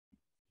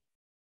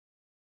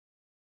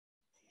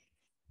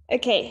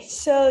Okay,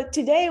 so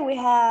today we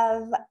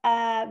have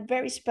a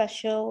very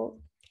special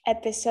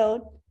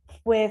episode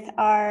with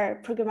our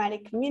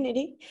programmatic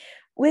community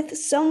with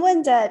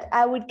someone that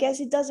I would guess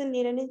it doesn't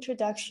need an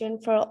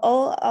introduction for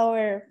all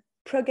our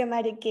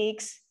programmatic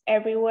geeks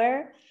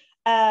everywhere.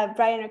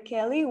 Brian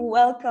O'Kelly,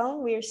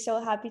 welcome. We're so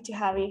happy to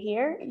have you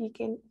here. You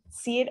can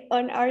see it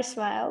on our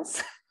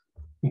smiles.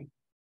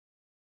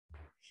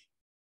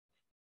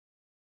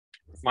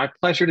 My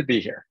pleasure to be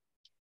here.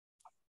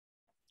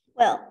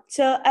 Well,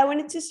 so I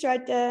wanted to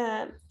start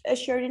a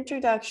short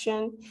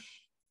introduction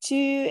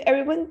to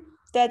everyone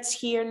that's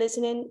here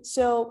listening.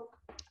 So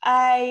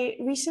I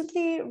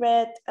recently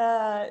read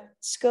a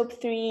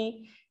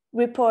Scope3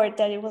 report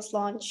that it was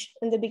launched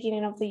in the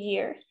beginning of the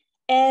year.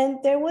 And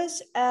there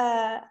was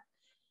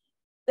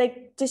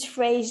like this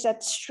phrase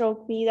that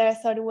struck me that I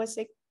thought it was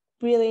like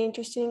really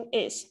interesting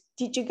is,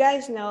 did you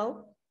guys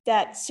know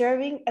that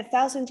serving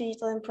 1,000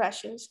 digital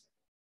impressions,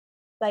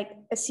 like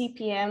a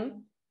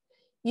CPM,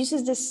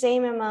 uses the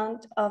same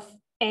amount of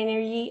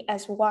energy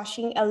as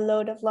washing a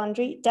load of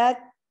laundry? That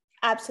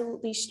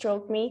absolutely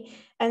struck me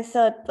and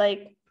thought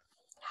like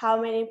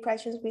how many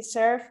impressions we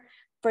serve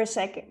per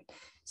second.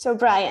 So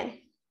Brian,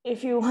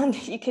 if you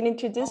want, you can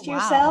introduce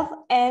yourself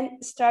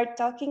and start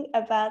talking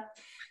about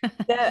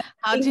the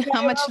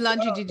how much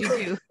laundry did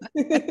you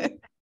do?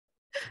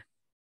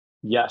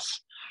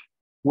 Yes.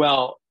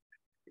 Well,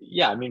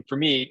 yeah, I mean, for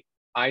me,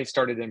 I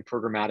started in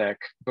programmatic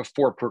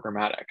before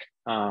programmatic.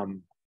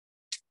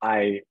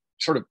 I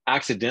sort of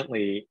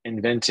accidentally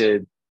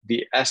invented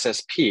the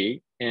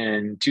SSP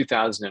in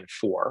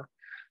 2004.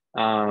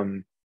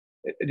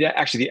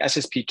 Actually, the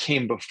SSP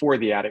came before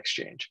the ad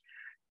exchange.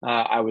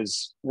 I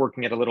was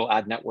working at a little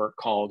ad network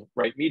called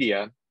Right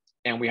Media,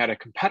 and we had a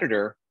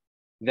competitor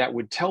that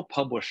would tell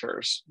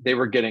publishers they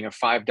were getting a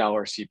 $5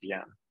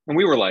 CPM. And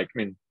we were like, I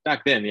mean,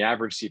 back then, the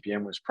average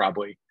CPM was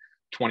probably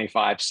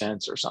 25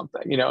 cents or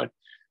something, you know,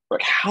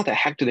 like, how the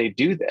heck do they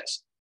do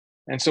this?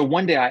 And so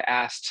one day I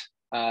asked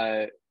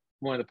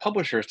one of the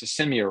publishers to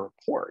send me a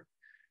report.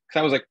 Because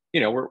I was like,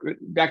 you know,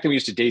 back then we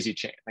used to daisy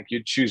chain. Like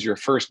you'd choose your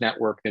first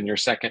network, then your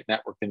second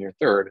network, then your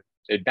third,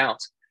 it'd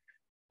bounce.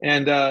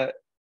 And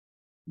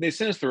they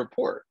sent us the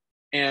report.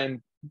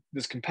 And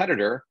this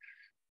competitor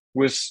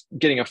was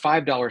getting a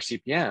 $5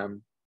 CPM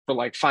for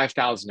like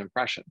 5,000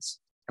 impressions.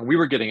 And we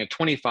were getting a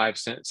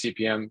 25-cent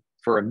CPM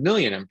for 1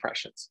 million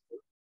impressions.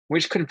 We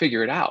just couldn't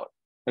figure it out.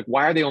 Like,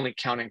 why are they only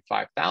counting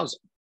 5,000?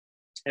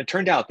 And it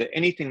turned out that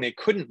anything they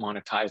couldn't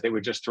monetize, they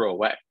would just throw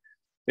away.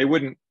 They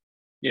wouldn't,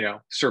 you know,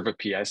 serve a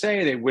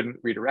PSA. They wouldn't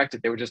redirect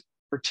it. They would just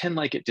pretend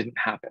like it didn't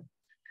happen.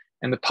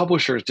 And the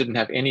publishers didn't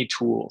have any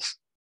tools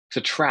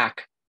to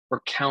track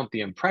or count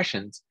the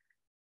impressions.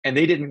 And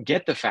they didn't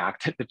get the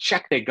fact that the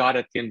check they got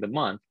at the end of the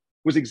month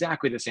was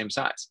exactly the same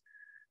size.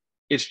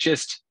 It's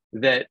just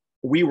that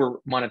we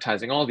were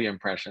monetizing all the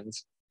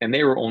impressions and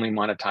they were only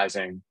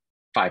monetizing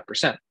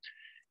 5%.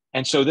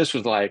 And so this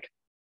was like,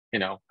 you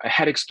know, a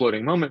head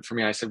exploding moment for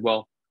me. I said,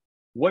 well,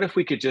 what if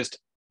we could just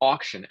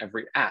auction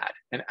every ad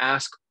and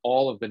ask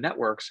all of the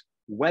networks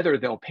whether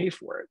they'll pay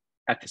for it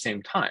at the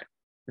same time?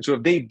 And so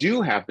if they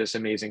do have this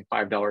amazing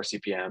 $5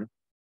 CPM,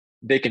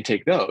 they can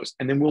take those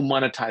and then we'll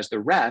monetize the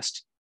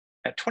rest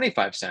at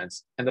 25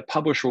 cents and the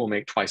publisher will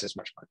make twice as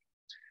much money.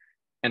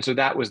 And so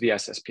that was the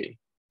SSP.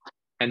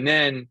 And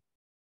then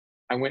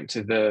I went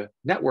to the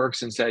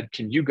networks and said,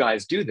 can you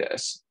guys do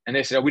this? And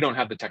they said, oh, we don't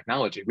have the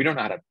technology. We don't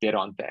know how to bid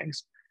on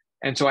things.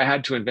 And so I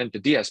had to invent the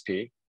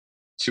DSP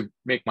to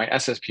make my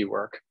SSP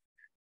work.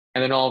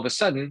 And then all of a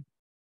sudden,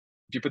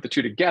 if you put the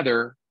two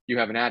together, you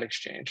have an ad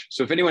exchange.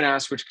 So if anyone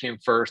asks which came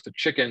first, the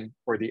chicken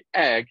or the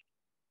egg,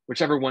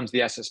 whichever one's the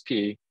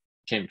SSP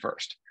came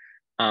first.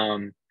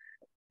 And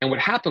what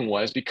happened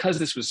was, because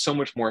this was so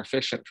much more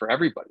efficient for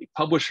everybody,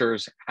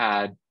 publishers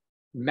had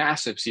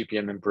massive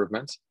CPM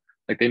improvements.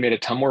 Like they made a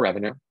ton more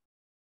revenue.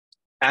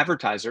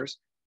 Advertisers,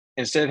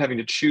 instead of having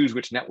to choose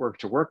which network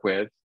to work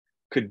with,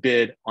 could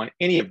bid on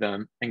any of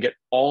them and get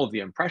all of the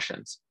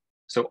impressions.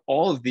 So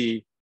all of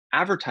the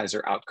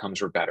advertiser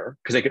outcomes were better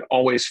because they could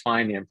always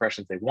find the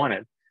impressions they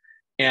wanted.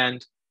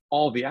 And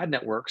all of the ad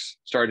networks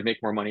started to make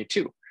more money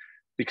too,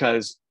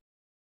 because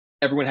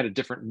everyone had a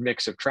different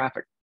mix of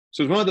traffic.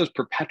 So it was one of those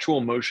perpetual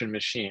motion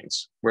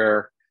machines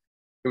where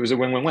it was a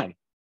win-win-win.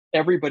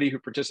 Everybody who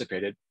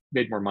participated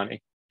made more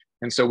money.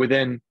 And so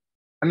within,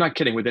 I'm not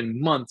kidding,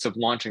 within months of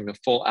launching the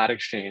full ad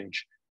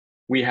exchange,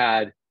 we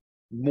had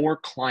more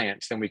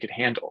clients than we could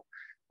handle.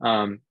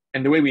 And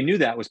the way we knew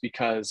that was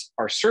because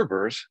our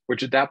servers,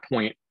 which at that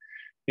point,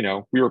 you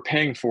know, we were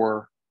paying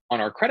for on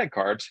our credit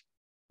cards,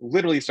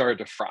 literally started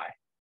to fry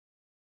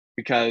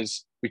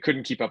because we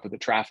couldn't keep up with the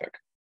traffic.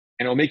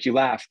 And it'll make you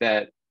laugh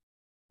that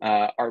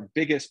our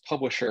biggest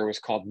publisher was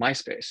called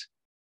MySpace.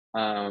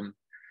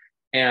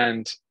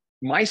 And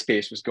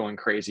MySpace was going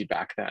crazy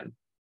back then.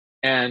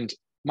 And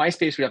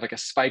MySpace would have like a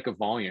spike of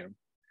volume.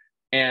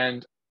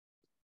 And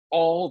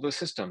all the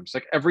systems,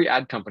 like every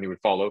ad company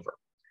would fall over,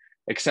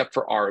 except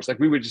for ours. Like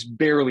we would just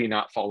barely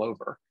not fall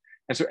over.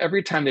 And so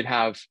every time they'd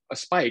have a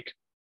spike,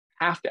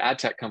 half the ad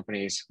tech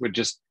companies would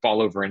just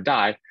fall over and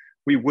die.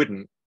 We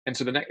wouldn't. And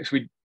so the next,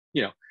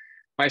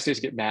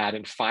 MySpace get mad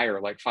and fire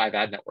like 5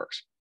 ad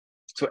networks.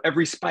 So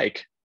every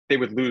spike, they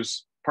would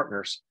lose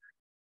partners,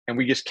 and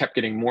we just kept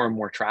getting more and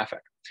more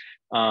traffic.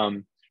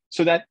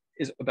 So that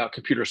is about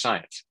computer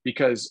science,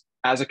 because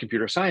as a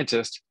computer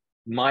scientist,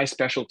 my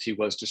specialty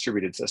was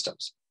distributed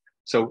systems.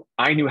 So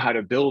I knew how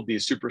to build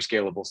these super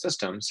scalable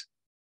systems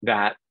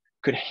that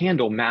could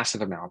handle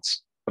massive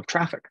amounts of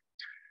traffic.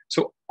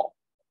 So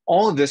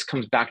all of this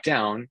comes back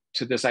down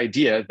to this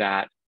idea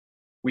that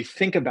we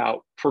think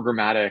about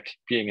programmatic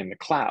being in the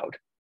cloud,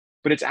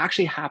 but it's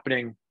actually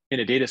happening in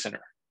a data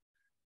center.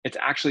 It's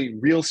actually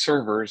real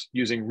servers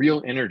using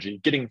real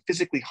energy, getting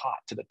physically hot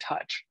to the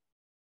touch.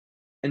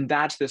 And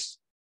that's this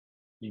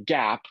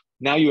gap.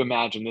 Now you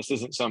imagine this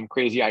isn't some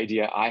crazy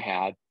idea I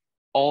had.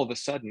 All of a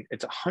sudden,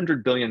 it's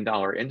 $100 billion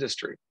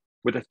industry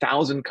with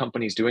 1,000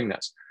 companies doing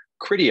this.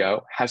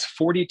 Criteo has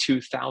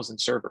 42,000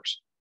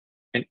 servers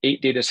and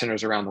 8 data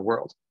centers around the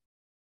world.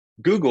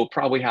 Google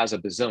probably has a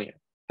bazillion.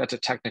 That's a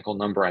technical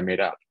number I made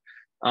up.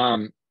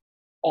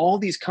 All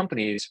these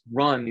companies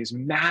run these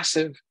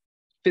massive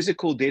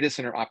physical data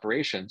center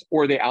operations,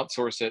 or they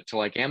outsource it to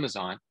like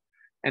Amazon.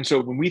 And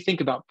so when we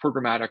think about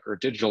programmatic or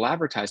digital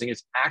advertising,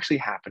 it's actually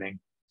happening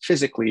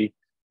physically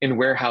in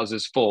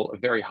warehouses full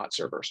of very hot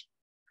servers.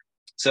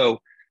 So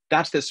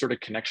that's this sort of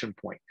connection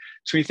point.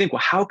 So when you think,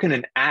 well, how can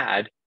an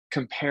ad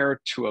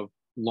compare to a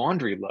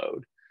laundry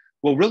load?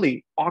 Well,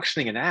 really,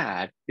 auctioning an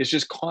ad is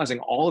just causing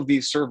all of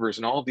these servers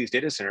and all of these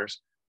data centers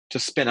to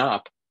spin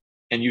up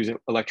and use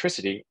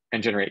electricity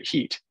and generate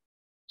heat.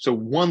 So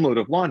one load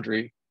of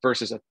laundry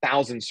versus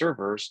 1,000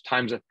 servers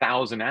times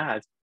 1,000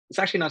 ads, it's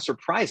actually not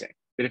surprising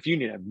that if you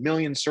need 1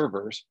 million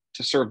servers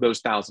to serve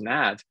those 1,000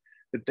 ads,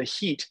 that the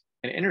heat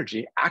and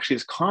energy actually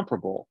is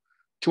comparable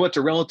to what's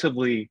a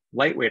relatively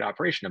lightweight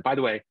operation. And by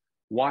the way,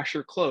 wash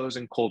your clothes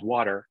in cold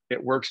water.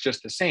 It works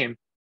just the same,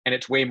 and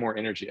it's way more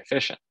energy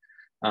efficient.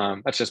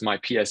 That's just my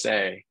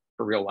PSA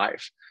for real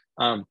life.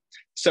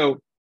 So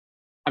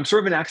I'm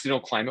sort of an accidental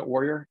climate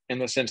warrior in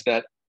the sense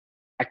that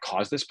I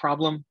caused this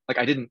problem. Like,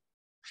 I didn't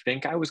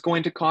think I was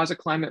going to cause a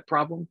climate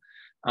problem.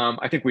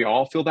 I think we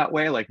all feel that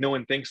way. Like, no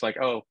one thinks like,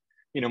 oh,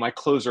 my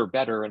clothes are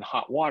better in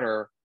hot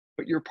water,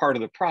 but you're part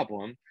of the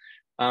problem.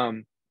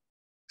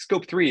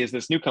 Scope3 is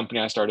this new company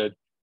I started,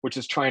 which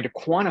is trying to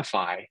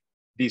quantify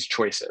these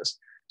choices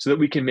so that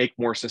we can make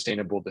more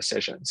sustainable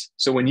decisions.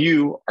 So when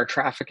you are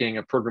trafficking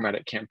a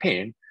programmatic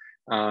campaign,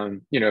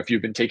 if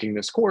you've been taking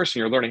this course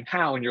and you're learning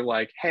how, and you're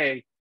like,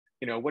 hey,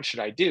 what should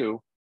I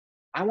do?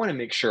 I want to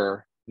make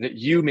sure that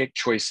you make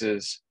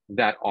choices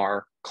that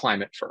are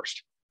climate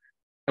first.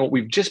 And what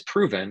we've just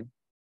proven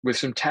with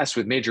some tests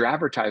with major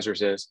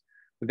advertisers is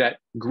that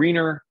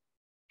greener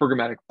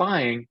programmatic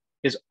buying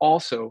is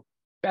also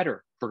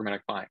better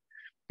programmatic buying.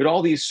 But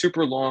all these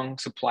super long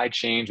supply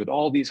chains with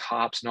all these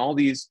hops and all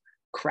these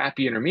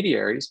crappy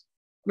intermediaries,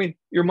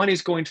 your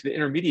money's going to the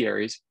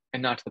intermediaries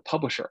and not to the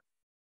publisher.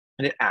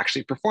 And it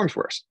actually performs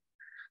worse.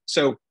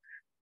 So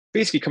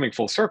basically, coming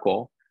full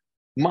circle,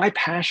 my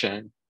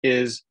passion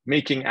is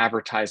making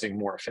advertising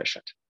more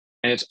efficient.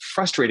 And it's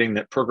frustrating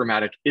that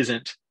programmatic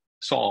isn't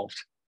solved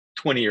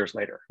 20 years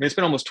later. It's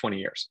been almost 20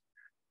 years.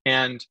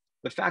 And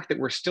the fact that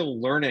we're still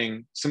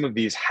learning some of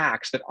these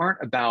hacks that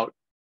aren't about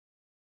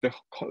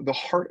the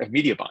heart of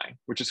media buying,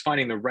 which is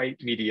finding the right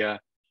media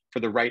for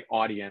the right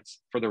audience,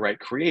 for the right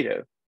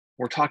creative.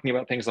 We're talking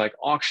about things like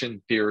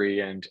auction theory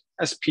and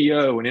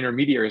SPO and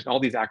intermediaries and all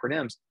these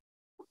acronyms.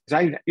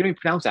 You don't even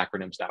pronounce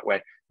acronyms that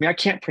way. I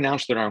can't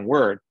pronounce the wrong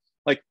word.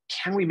 Like,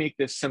 can we make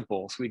this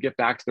simple so we get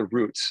back to the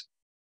roots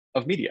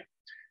of media?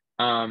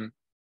 And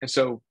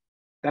so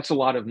that's a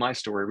lot of my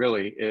story,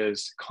 really,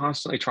 is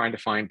constantly trying to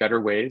find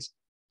better ways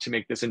to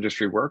make this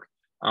industry work,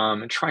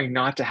 and trying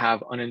not to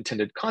have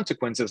unintended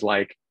consequences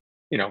like,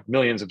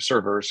 millions of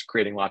servers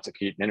creating lots of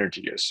heat and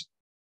energy use.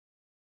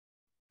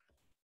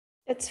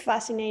 It's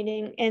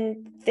fascinating.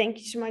 And thank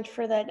you so much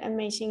for that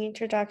amazing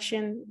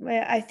introduction.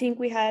 I think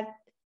we had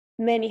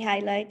many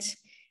highlights.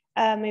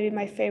 Maybe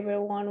my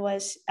favorite one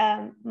was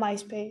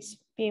MySpace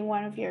being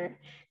one of your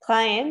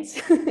clients.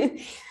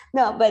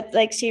 No, but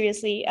like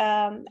seriously,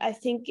 I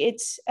think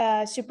it's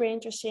super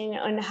interesting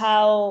on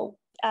how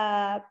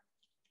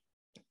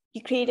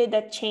you created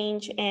that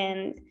change,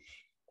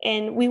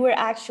 and we were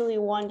actually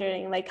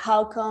wondering, like,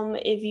 how come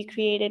if you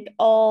created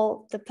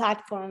all the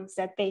platforms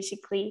that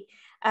basically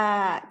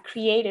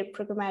created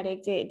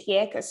programmatic, the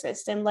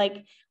ecosystem,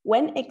 like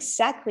when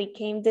exactly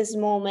came this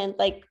moment?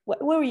 Like,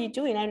 what were you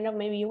doing? I don't know,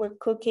 maybe you were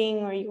cooking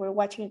or you were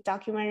watching a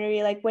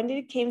documentary. Like, when did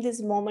it came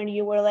this moment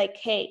you were like,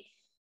 hey,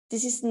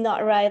 this is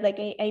not right, like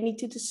I need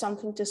to do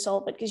something to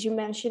solve it? Because you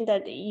mentioned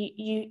that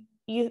you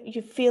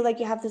feel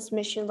like you have this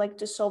mission, like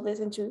to solve this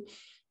and to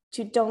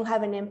don't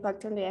have an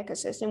impact on the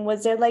ecosystem.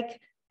 Was there like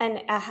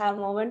an aha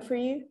moment for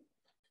you?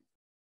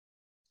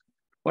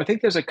 Well, I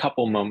think there's a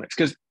couple moments,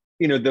 because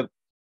the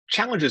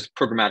challenges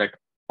programmatic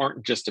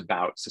aren't just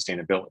about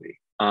sustainability.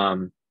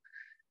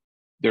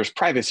 There's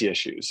privacy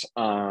issues.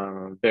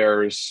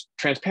 There's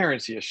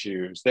transparency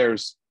issues.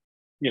 There's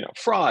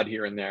fraud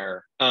here and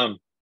there. I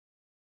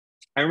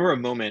remember a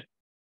moment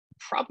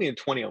probably in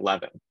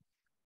 2011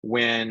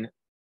 when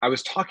I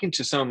was talking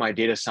to some of my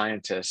data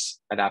scientists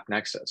at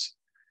AppNexus,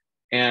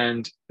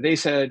 and they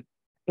said,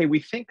 hey, we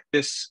think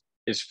this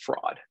is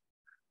fraud.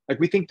 Like,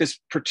 we think this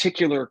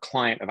particular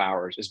client of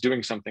ours is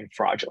doing something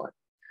fraudulent.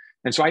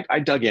 And so I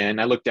dug in,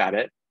 I looked at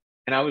it,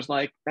 and I was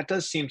like, that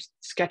does seem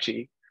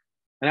sketchy.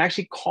 And I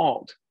actually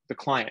called the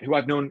client, who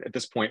I've known at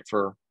this point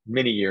for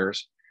many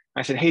years.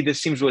 I said, hey,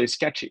 this seems really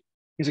sketchy.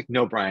 He's like,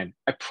 no, Brian,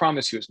 I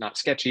promise you it's not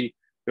sketchy.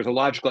 There's a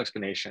logical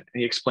explanation. And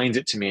he explains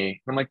it to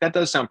me. I'm like, that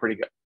does sound pretty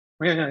good.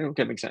 Yeah,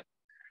 okay, makes sense.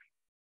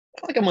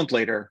 Like a month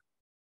later,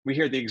 we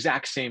hear the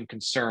exact same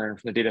concern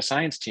from the data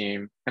science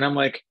team. And I'm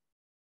like,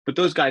 but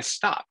those guys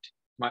stopped.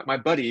 My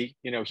buddy,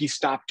 he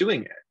stopped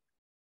doing it.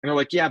 And they're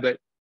like, yeah, but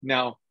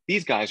now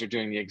these guys are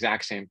doing the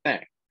exact same thing.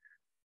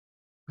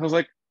 I was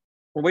like,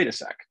 well, wait a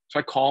sec. So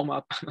I call him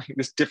up, like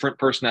this different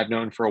person I've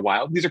known for a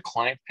while. These are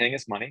clients paying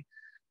us money.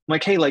 I'm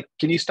like, hey, like,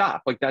 can you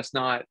stop? Like, that's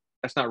not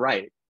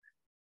right. And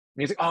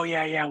he's like, oh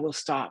yeah, we'll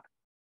stop.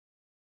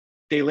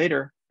 Day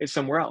later, it's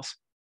somewhere else.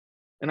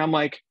 And I'm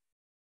like,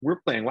 we're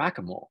playing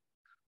whack-a-mole.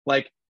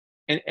 Like,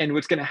 and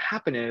what's going to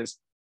happen is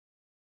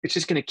it's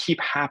just going to keep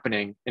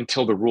happening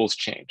until the rules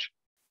change.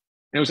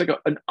 And it was like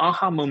an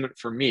aha moment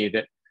for me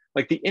that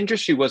like the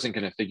industry wasn't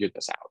going to figure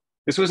this out.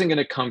 This wasn't going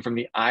to come from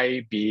the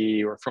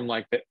IAB or from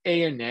like the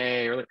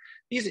ANA or like,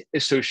 these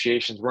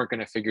associations weren't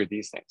going to figure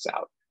these things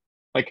out.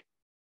 Like,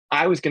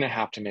 I was going to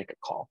have to make a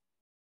call.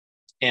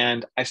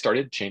 And I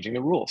started changing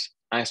the rules.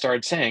 I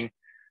started saying,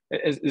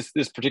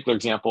 this particular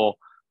example,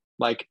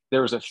 like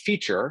there was a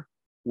feature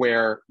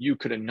where you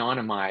could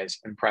anonymize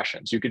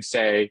impressions. You could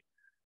say,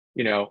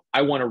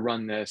 I want to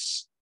run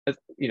this,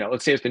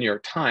 let's say it's the New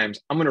York Times,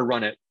 I'm going to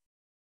run it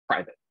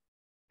private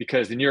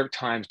because the New York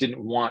Times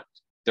didn't want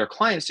their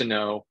clients to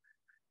know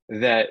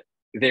that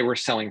they were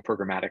selling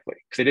programmatically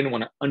because they didn't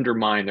want to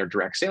undermine their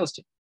direct sales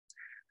team.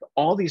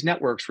 All these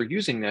networks were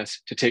using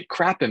this to take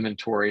crap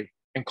inventory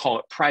and call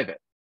it private,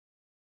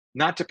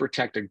 not to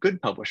protect a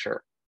good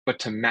publisher, but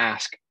to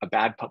mask a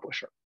bad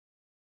publisher.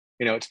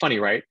 It's funny,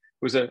 right? It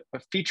was a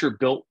feature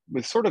built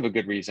with sort of a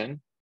good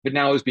reason, but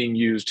now is being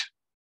used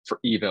for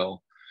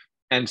evil.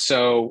 And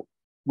so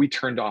we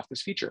turned off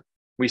this feature.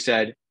 We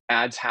said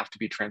ads have to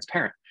be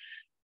transparent.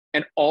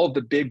 And all of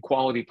the big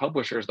quality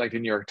publishers like the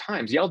New York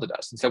Times yelled at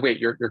us and said, wait,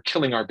 you're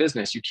killing our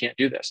business. You can't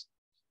do this.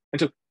 And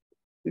so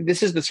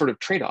this is the sort of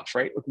trade-offs,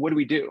 right? Like, what do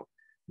we do?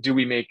 Do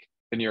we make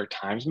the New York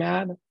Times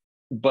mad,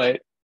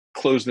 but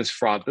close this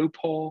fraud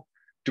loophole?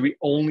 Do we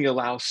only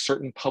allow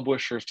certain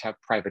publishers to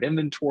have private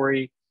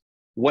inventory?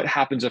 What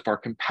happens if our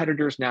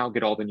competitors now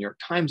get all the New York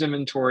Times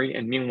inventory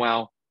and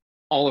meanwhile,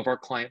 all of our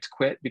clients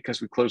quit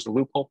because we closed the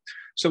loophole?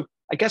 So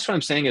I guess what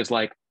I'm saying is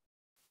like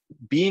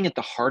being at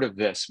the heart of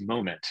this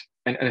moment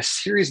and a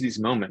series of these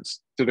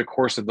moments through the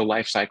course of the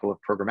life cycle of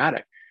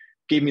programmatic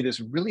gave me this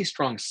really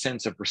strong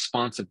sense of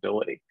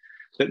responsibility,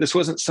 that this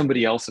wasn't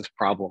somebody else's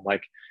problem.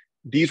 Like,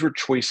 these were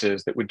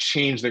choices that would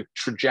change the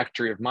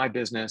trajectory of my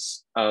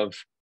business, of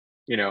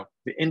the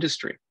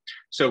industry.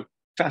 So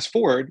fast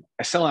forward,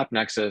 I sell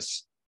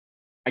AppNexus.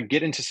 I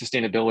get into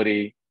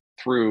sustainability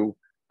through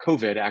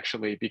COVID,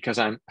 actually, because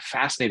I'm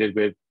fascinated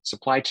with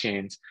supply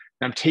chains.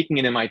 And I'm taking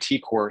an MIT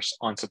course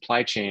on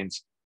supply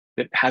chains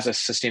that has a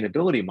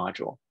sustainability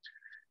module.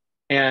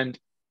 And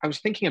I was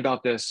thinking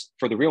about this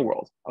for the real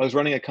world. I was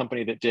running a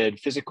company that did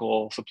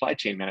physical supply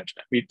chain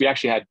management. We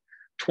actually had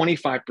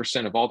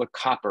 25% of all the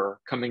copper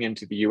coming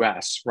into the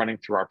US running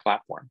through our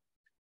platform.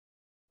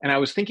 And I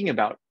was thinking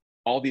about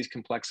all these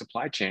complex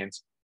supply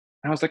chains.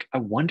 And I was like, I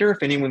wonder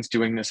if anyone's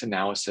doing this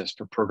analysis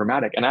for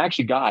programmatic. And I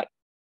actually got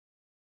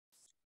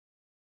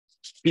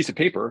this piece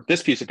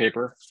of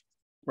paper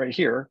right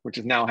here, which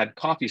has now had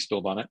coffee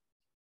spilled on it.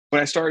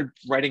 But I started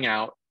writing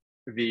out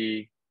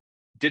the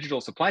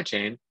digital supply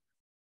chain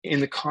in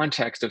the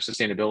context of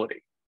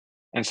sustainability.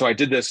 And so I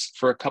did this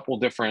for a couple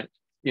different,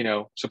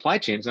 supply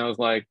chains. And I was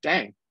like,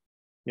 dang,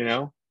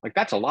 like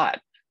that's a lot.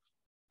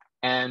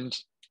 And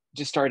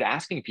just started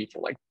asking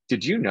people, like,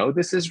 did you know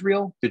this is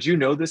real? Did you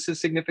know this is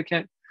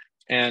significant?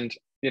 And,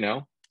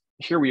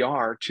 here we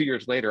are 2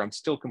 years later, I'm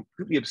still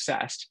completely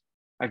obsessed.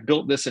 I've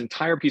built this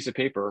entire piece of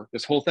paper,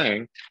 this whole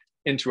thing,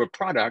 into a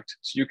product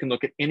so you can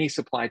look at any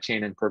supply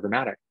chain in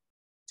programmatic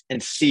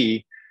and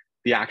see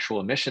the actual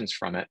emissions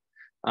from it.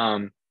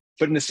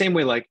 But in the same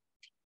way, like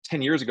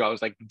 10 years ago, I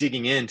was like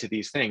digging into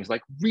these things,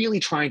 like really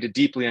trying to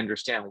deeply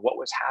understand what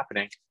was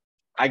happening.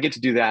 I get to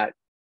do that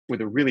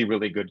with a really,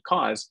 really good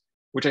cause,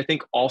 which I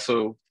think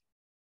also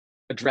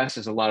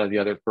addresses a lot of the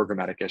other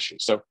programmatic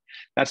issues. So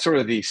that's sort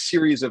of the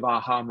series of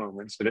aha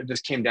moments that it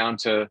just came down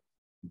to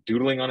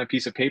doodling on a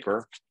piece of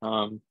paper.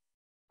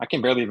 I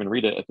can barely even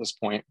read it at this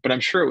point, but I'm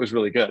sure it was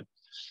really good.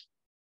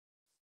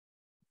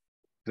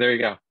 There you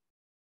go.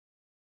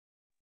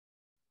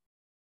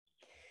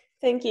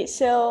 Thank you.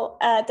 So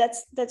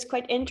that's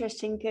quite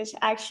interesting, because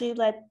actually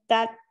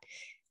that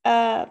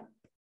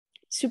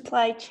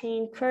supply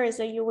chain course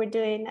that you were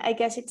doing, I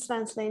guess it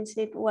translates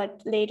it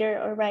what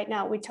later or right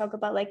now we talk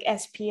about like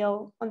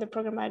SPO on the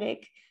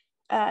programmatic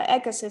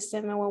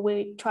ecosystem and what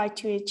we try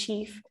to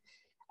achieve.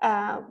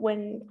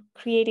 when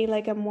creating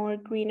like a more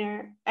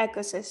greener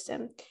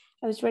ecosystem.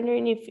 I was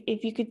wondering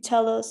if you could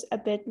tell us a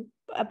bit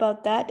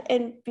about that.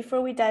 And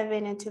before we dive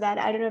into that,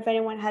 I don't know if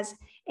anyone has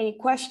any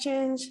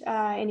questions,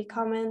 any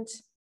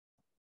comments.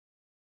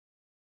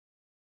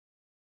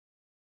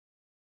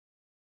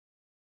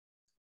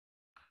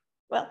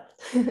 Well,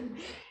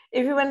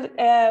 if you want,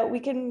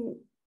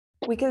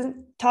 we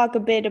can talk a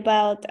bit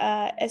about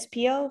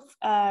SPO.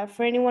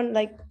 For anyone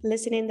like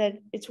listening that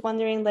it's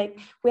wondering, like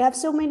we have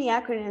so many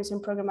acronyms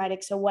in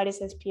programmatic. So what is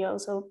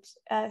SPO? So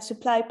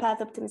supply path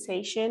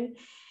optimization.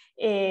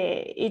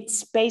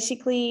 It's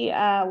basically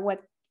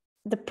what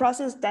the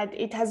process that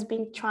it has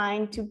been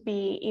trying to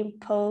be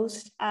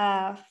imposed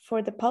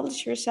for the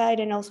publisher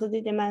side and also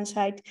the demand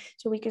side,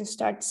 so we can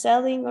start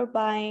selling or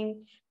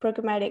buying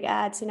programmatic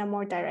ads in a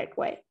more direct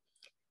way.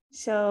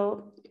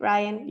 So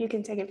Ryan, you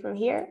can take it from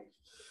here.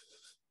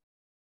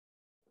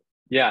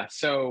 Yeah,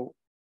 so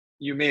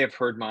you may have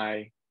heard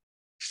my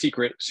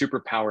secret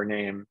superpower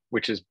name,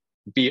 which is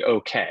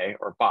BOK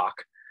or BOK.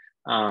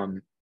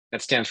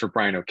 That stands for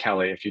Brian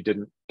O'Kelly, if you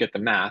didn't get the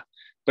math.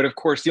 But of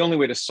course, the only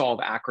way to solve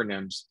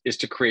acronyms is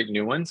to create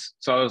new ones.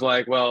 So I was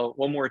like, well,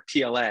 one more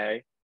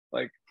TLA,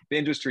 like the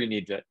industry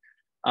needs it.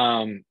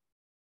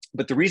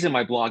 But the reason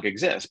my blog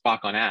exists,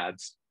 BOK on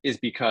Ads, is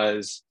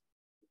because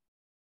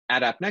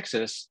at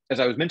AppNexus,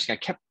 as I was mentioning,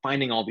 I kept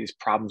finding all these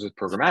problems with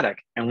programmatic.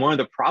 And one of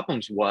the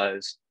problems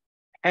was,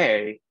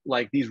 hey,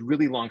 like these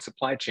really long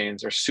supply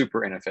chains are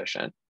super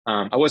inefficient.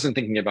 I wasn't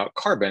thinking about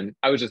carbon,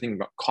 I was just thinking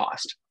about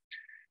cost.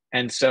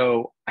 And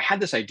so I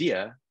had this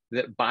idea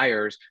that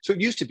buyers, so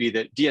it used to be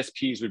that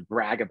DSPs would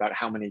brag about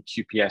how many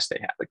QPS they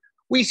had. Like,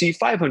 we see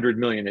 500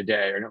 million a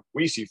day, or no,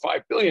 we see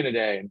 5 billion a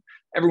day. And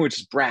everyone would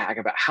just brag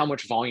about how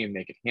much volume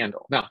they could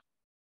handle. Now,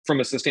 from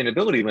a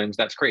sustainability lens,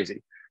 that's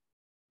crazy.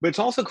 But it's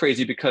also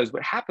crazy because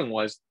what happened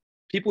was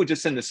people would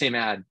just send the same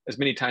ad as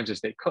many times as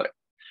they could.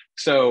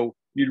 So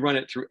you'd run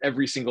it through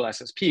every single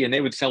SSP and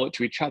they would sell it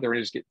to each other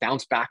and just get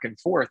bounced back and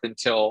forth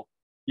until,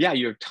 yeah,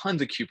 you have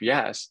tons of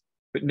QPS,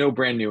 but no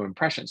brand new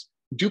impressions.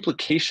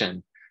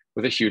 Duplication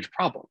was a huge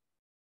problem.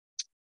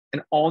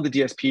 And all the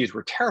DSPs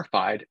were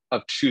terrified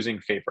of choosing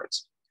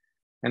favorites.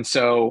 And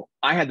so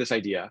I had this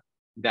idea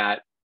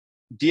that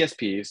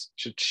DSPs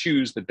should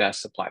choose the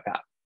best supply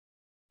path.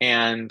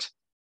 And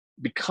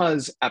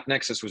because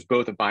AppNexus was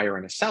both a buyer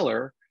and a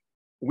seller,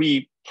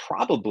 we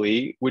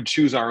probably would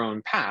choose our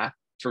own path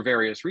for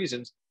various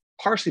reasons,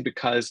 partially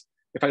because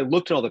if I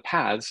looked at all the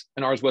paths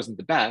and ours wasn't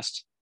the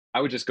best,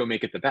 I would just go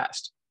make it the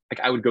best. Like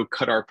I would go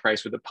cut our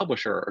price with the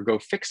publisher or go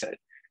fix it.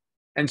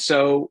 And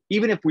so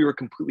even if we were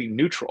completely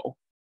neutral,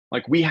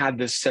 like we had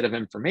this set of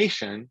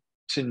information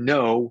to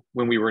know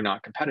when we were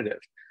not competitive.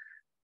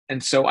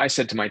 And so I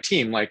said to my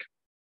team, like,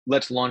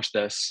 let's launch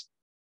this.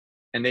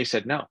 And they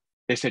said, no.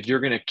 They said, you're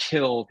going to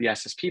kill the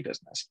SSP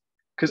business.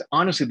 Because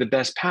honestly, the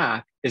best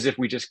path is if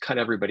we just cut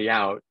everybody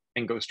out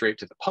and go straight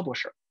to the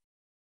publisher.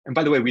 And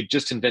by the way, we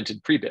just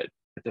invented pre-bid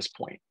at this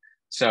point.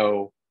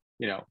 So,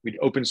 you know, we'd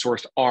open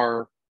sourced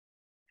our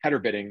header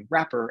bidding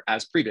wrapper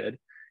as pre-bid.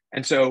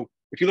 And so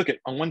if you look at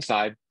on one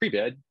side,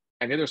 pre-bid,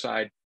 and the other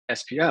side,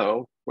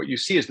 SPO, what you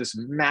see is this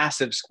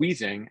massive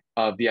squeezing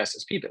of the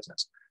SSP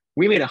business.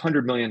 We made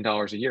 $100 million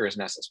a year as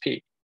an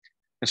SSP.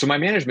 And so my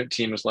management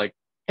team was like,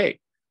 hey,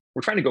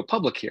 we're trying to go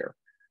public here.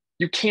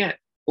 You can't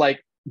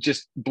like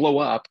just blow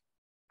up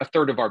a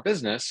third of our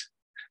business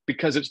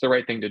because it's the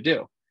right thing to do.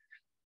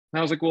 And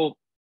I was like, well,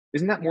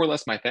 isn't that more or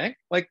less my thing?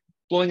 Like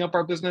blowing up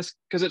our business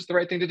because it's the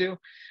right thing to do?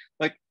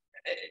 Like,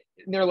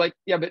 and they're like,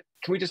 yeah, but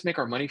can we just make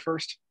our money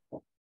first?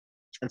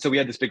 And so we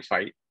had this big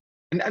fight.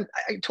 And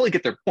I totally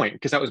get their point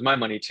because that was my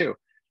money too.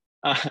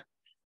 But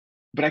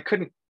I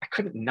couldn't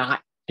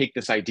not take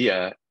this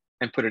idea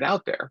and put it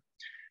out there.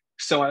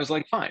 So I was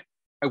like, fine,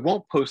 I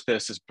won't post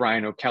this as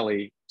Brian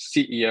O'Kelly,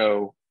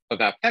 CEO of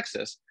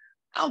AppNexus.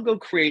 I'll go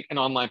create an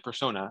online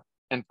persona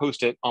and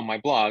post it on my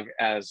blog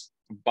as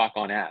BOK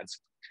on Ads.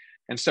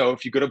 And so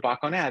if you go to BOK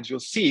on Ads, you'll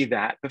see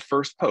that the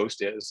first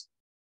post is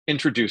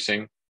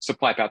introducing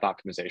supply path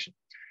optimization.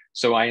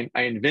 So I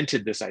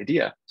invented this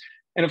idea.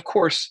 And of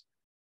course,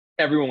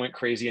 everyone went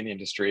crazy in the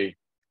industry.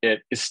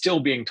 It is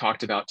still being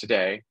talked about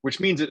today, which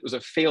means it was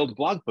a failed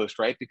blog post,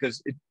 right? Because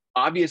it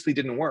obviously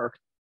didn't work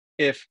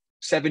if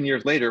 7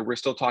 years later, we're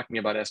still talking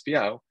about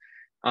SPO.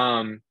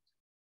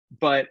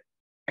 But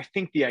I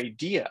think the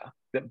idea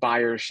that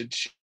buyers should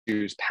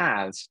choose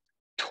paths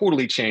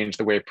totally changed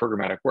the way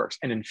programmatic works.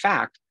 And in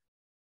fact,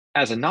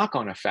 as a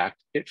knock-on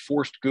effect, it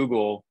forced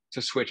Google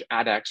to switch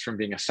AdX from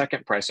being a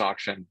second price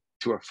auction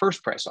to a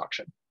first price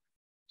auction.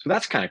 So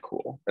that's kind of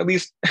cool. At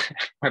least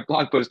my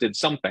blog post did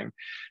something.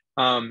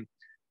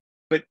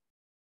 But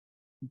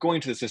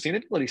going to the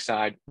sustainability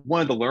side,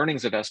 one of the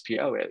learnings of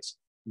SPO is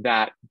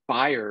that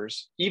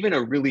buyers, even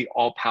a really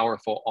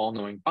all-powerful,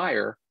 all-knowing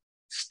buyer,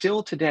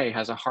 still today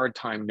has a hard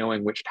time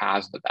knowing which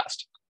paths are the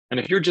best. And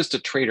if you're just a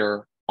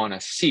trader on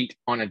a seat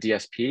on a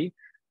DSP,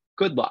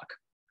 good luck.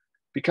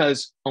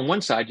 Because on one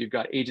side, you've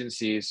got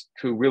agencies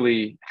who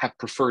really have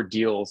preferred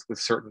deals with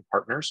certain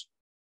partners,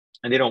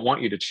 and they don't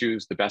want you to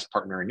choose the best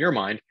partner in your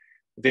mind.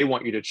 they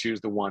want you to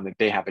choose the one that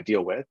they have a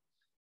deal with.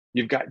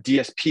 You've got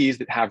DSPs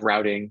that have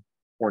routing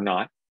or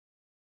not.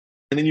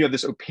 And then you have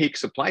this opaque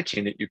supply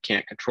chain that you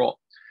can't control.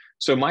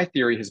 So my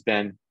theory has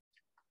been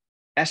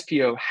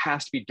SPO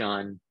has to be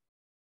done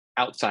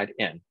outside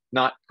in,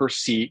 not per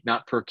seat,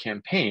 not per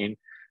campaign,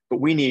 but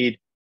we need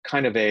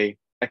kind of a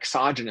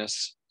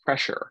exogenous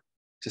pressure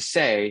to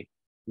say,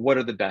 what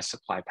are the best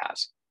supply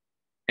paths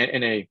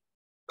in a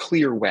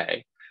clear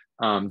way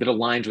that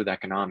aligns with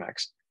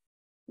economics,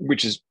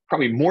 which is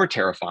probably more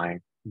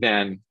terrifying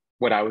than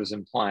what I was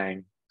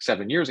implying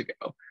 7 years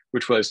ago,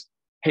 which was,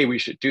 hey, we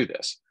should do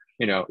this.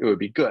 You know, it would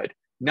be good.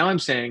 Now I'm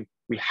saying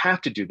we have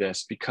to do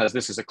this because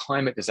this is a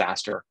climate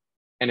disaster.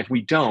 And if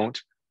we don't,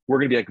 we're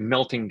going to be like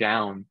melting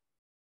down.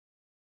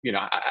 You know,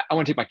 I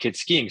want to take my kids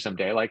skiing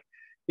someday. Like,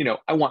 you know,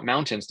 I want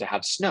mountains to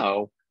have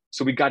snow.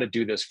 So we got to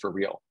do this for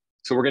real.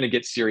 So we're going to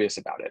get serious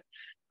about it.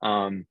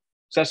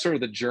 So that's sort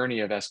of the journey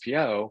of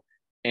SPO.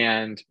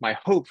 And my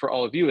hope for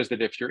all of you is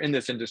that if you're in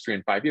this industry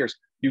in 5 years,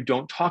 you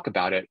don't talk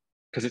about it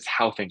because it's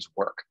how things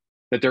work,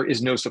 that there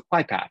is no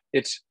supply path.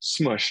 It's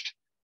smushed.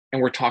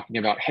 And we're talking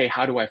about, hey,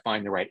 how do I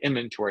find the right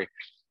inventory?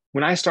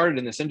 When I started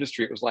in this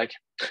industry, it was like,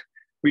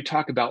 we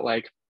talk about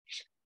like,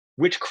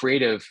 which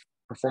creative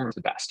performs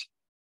the best.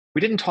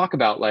 We didn't talk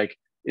about like,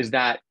 is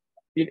that,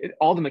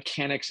 all the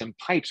mechanics and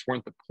pipes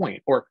weren't the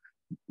point. Or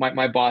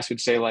my boss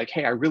would say like,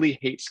 hey, I really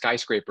hate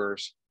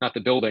skyscrapers, not the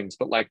buildings,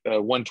 but like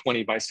the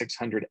 120 by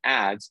 600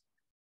 ads,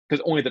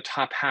 because only the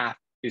top half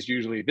is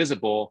usually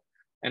visible.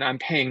 And I'm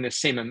paying the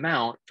same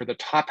amount for the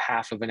top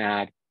half of an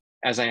ad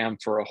as I am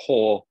for a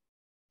whole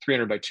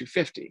 300 by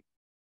 250.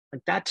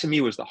 Like that to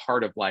me was the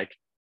heart of like,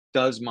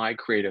 does my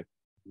creative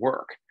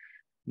work?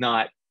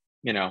 Not,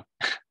 you know,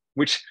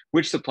 which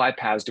supply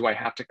paths do I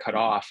have to cut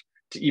off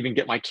to even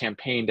get my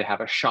campaign to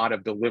have a shot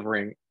of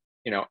delivering,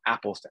 you know,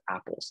 apples to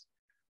apples.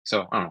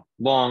 So I don't know,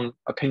 long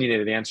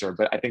opinionated answer,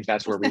 but I think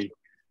that's where we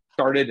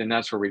started and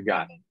that's where we've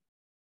gotten.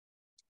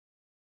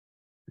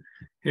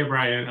 Hey,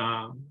 Brian,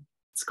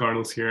 it's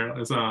Carlos here.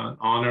 It's an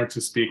honor to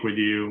speak with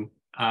you.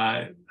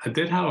 I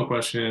did have a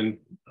question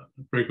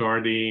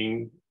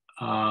regarding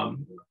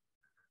kind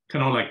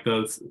of like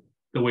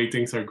the way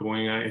things are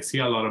going. I see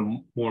a lot of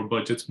more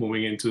budgets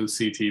moving into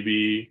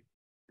CTV.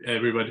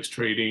 Everybody's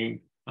trading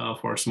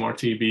for smart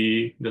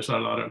TV. There's a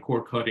lot of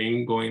cord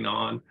cutting going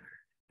on.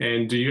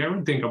 And do you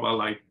ever think about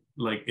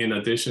like in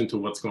addition to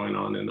what's going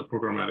on in the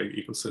programmatic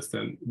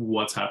ecosystem,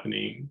 what's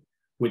happening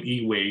with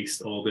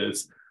e-waste, all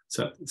this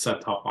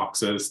set-top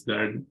boxes that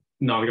are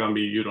not going to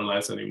be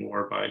utilized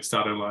anymore by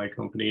satellite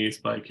companies,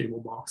 by cable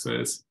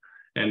boxes,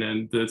 and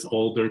then this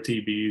older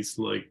TVs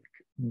like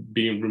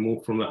being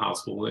removed from the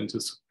household and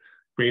just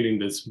creating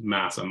this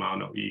mass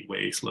amount of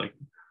e-waste. Like,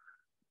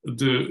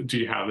 do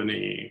you have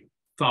any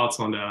thoughts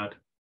on that?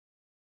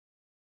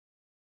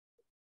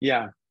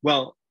 Yeah,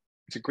 well,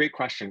 it's a great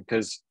question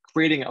because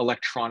creating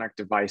electronic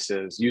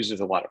devices uses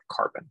a lot of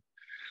carbon.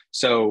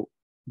 So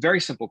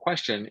very simple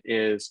question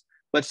is,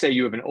 let's say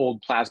you have an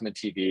old plasma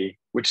TV,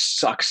 which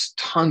sucks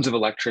tons of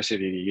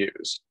electricity to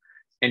use,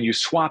 and you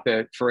swap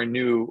it for a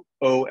new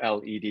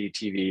OLED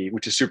TV,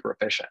 which is super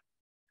efficient,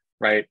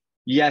 right?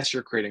 Yes,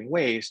 you're creating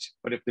waste,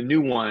 but if the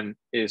new one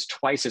is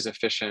twice as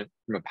efficient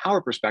from a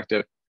power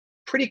perspective,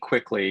 pretty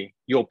quickly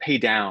you'll pay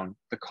down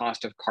the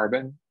cost of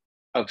carbon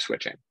of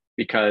switching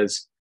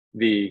because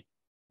the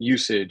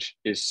usage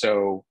is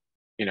so,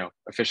 you know,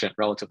 efficient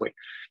relatively.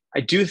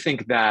 I do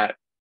think that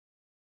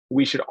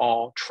we should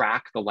all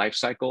track the life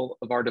cycle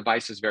of our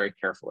devices very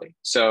carefully.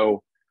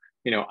 So,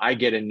 you know, I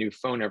get a new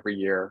phone every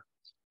year,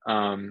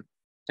 and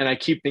I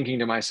keep thinking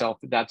to myself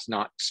that that's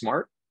not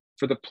smart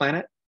for the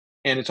planet,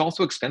 and it's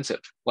also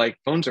expensive. Like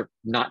phones are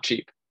not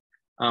cheap,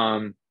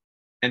 and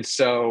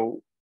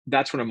so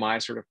that's one of my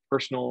sort of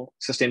personal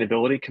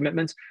sustainability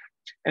commitments.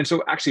 And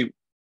so, actually,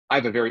 I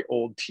have a very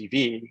old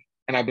TV,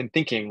 and I've been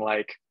thinking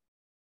like,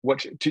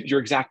 to your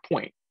exact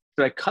point,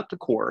 should I cut the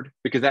cord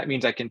because that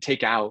means I can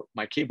take out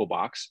my cable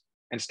box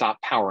and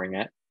stop powering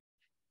it?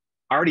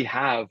 I already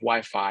have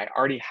Wi-Fi, I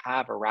already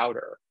have a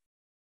router.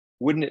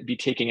 Wouldn't it be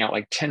taking out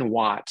like 10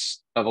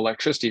 watts of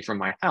electricity from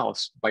my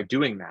house by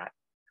doing that?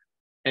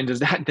 And does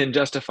that then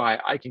justify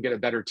I can get a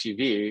better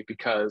TV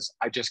because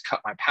I just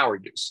cut my power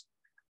use?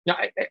 Now,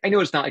 I know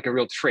it's not like a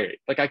real trade.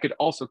 Like I could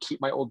also keep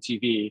my old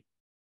TV,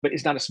 but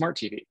it's not a smart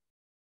TV.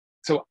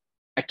 So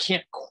I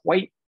can't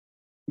quite,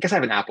 I guess I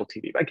have an Apple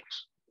TV. Like,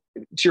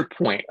 to your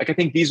point, like I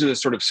think these are the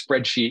sort of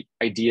spreadsheet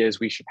ideas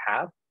we should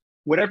have.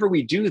 Whatever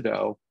we do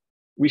though,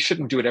 we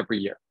shouldn't do it every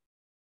year.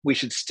 We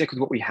should stick with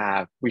what we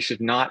have. We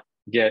should not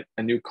get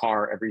a new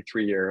car every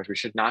 3 years. We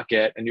should not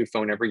get a new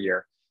phone every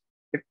year.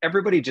 If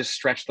everybody just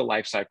stretched the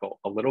life cycle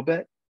a little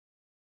bit,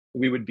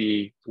 we would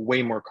be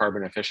way more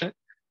carbon efficient.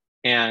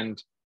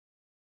 And,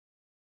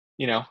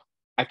 you know,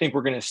 I think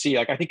we're going to see,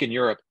 like, I think in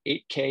Europe,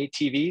 8K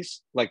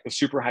TVs, like the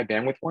super high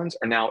bandwidth ones,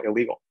 are now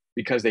illegal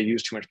because they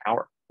use too much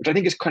power, which I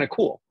think is kind of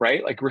cool,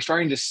 right? Like we're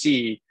starting to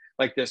see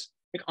like this,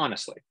 like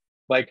honestly,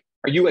 like,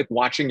 are you like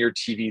watching your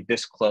TV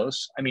this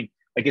close? I mean,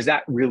 like, is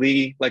that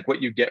really like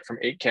what you get from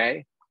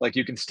 8K? Like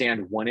you can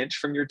stand 1 inch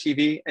from your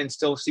TV and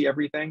still see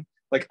everything?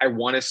 Like, I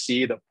want to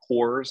see the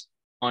pores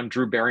on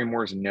Drew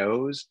Barrymore's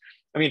nose.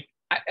 I mean,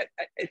 I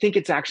think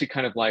it's actually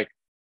kind of like,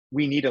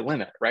 we need a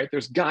limit, right?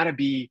 There's got to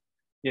be,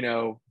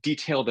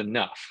 detailed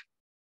enough.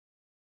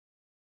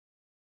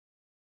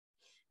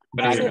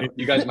 But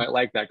you guys might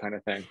like that kind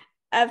of thing.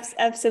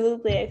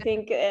 Absolutely. I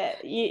think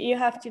you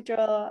have to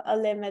draw a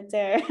limit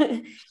there.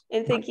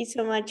 And thank you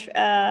so much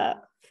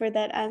for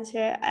that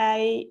answer.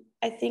 I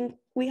think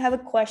we have a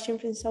question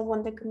from someone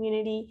in the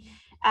community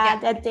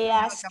that they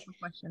ask,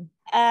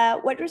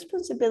 what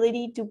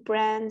responsibility do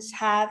brands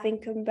have in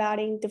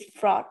combating the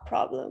fraud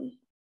problem?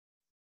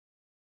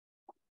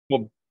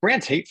 Well,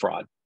 brands hate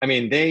fraud. I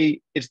mean,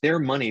 it's their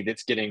money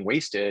that's getting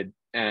wasted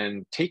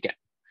and taken.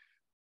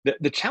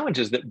 The challenge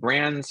is that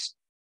brands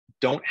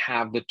don't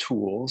have the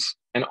tools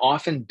and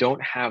often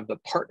don't have the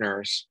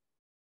partners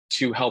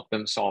to help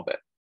them solve it.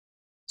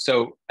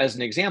 So as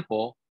an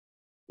example,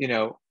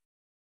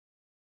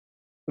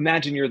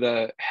 imagine you're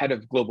the head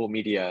of global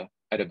media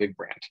at a big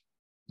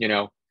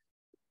brand.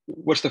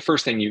 What's the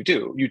first thing you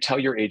do? You tell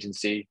your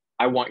agency,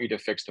 I want you to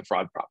fix the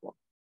fraud problem.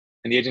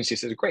 And the agency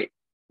says, great,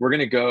 we're going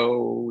to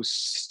go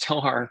tell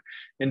our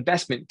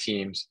investment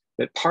teams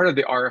that part of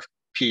the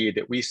RFP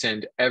that we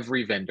send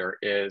every vendor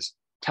is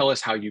tell us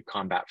how you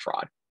combat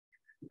fraud.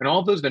 And all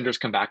of those vendors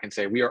come back and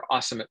say, we are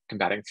awesome at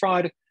combating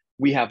fraud.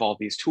 We have all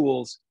these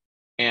tools.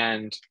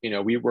 And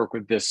we work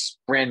with this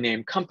brand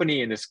name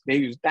company, and they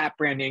use that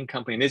brand name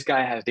company, and this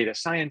guy has data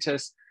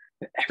scientists.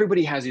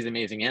 Everybody has these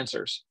amazing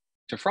answers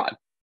to fraud.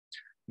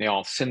 They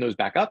all send those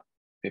back up.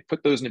 They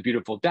put those in a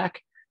beautiful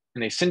deck,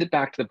 and they send it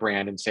back to the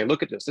brand and say,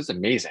 look at this. This is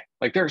amazing.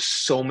 Like, there are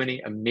so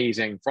many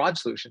amazing fraud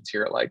solutions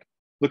here. Like,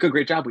 look, a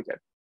great job we did.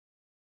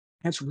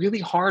 And it's really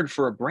hard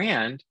for a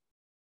brand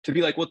to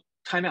be like, well,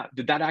 time out.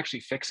 Did that actually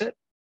fix it?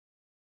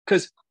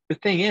 Because the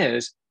thing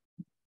is,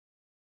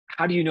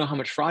 how do you know how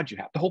much fraud you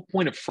have? The whole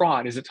point of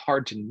fraud is it's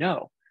hard to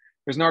know.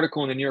 There's an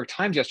article in the New York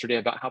Times yesterday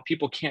about how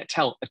people can't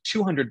tell a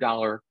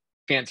 $200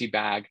 fancy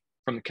bag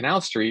from the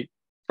Canal Street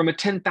from a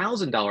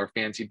 $10,000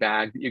 fancy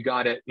bag that you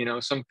got at,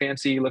 some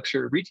fancy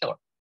luxury retailer.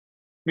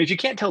 I mean, if you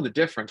can't tell the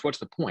difference, what's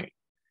the point?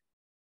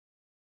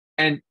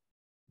 And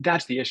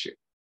that's the issue.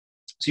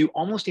 So you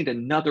almost need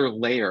another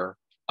layer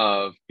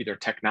of either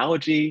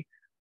technology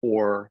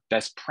or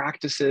best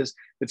practices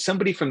that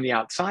somebody from the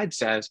outside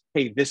says,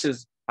 hey, this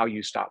is how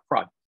you stop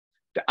fraud.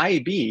 The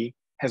IAB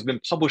has been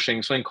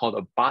publishing something called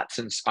a bots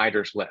and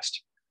spiders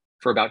list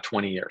for about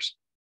 20 years.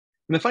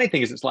 And the funny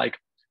thing is, it's like,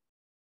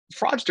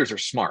 fraudsters are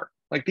smart.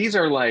 Like, these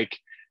are like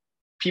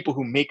people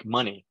who make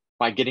money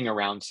by getting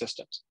around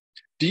systems.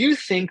 Do you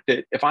think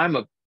that if I'm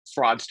a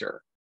fraudster,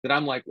 that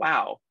I'm like,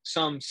 wow,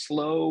 some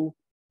slow,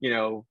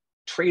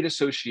 trade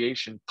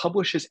association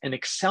publishes an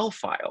Excel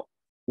file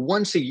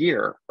once a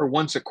year or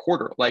once a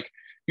quarter? Like,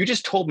 you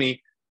just told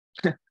me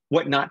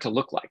what not to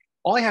look like.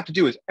 All I have to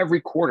do is every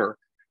quarter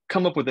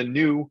come up with a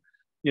new,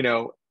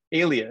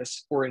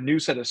 alias or a new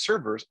set of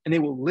servers, and they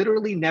will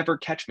literally never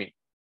catch me,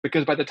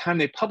 because by the time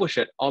they publish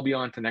it, I'll be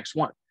on to the next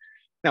one.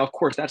 Now, of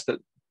course, that's the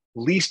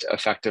least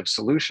effective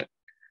solution.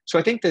 So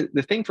I think that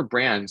the thing for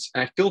brands,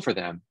 and I feel for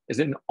them, is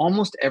that in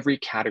almost every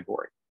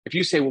category, if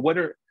you say, well,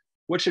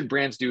 what should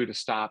brands do to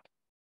stop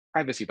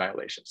privacy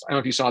violations? I don't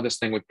know if you saw this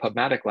thing with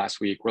Programmatic last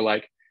week, where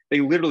like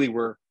they literally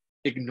were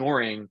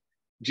ignoring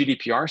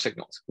GDPR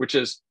signals, which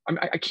is,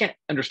 I can't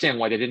understand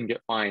why they didn't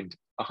get fined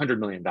 $100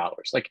 million.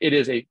 Like, it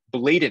is a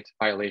blatant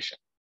violation.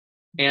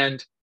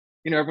 And,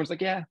 everyone's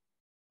like, yeah,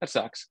 that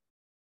sucks.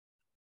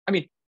 I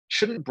mean,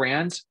 shouldn't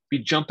brands be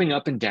jumping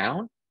up and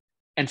down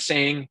and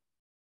saying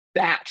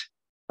that?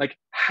 Like,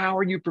 how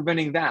are you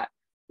preventing that?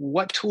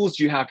 What tools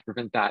do you have to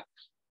prevent that?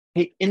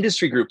 Hey,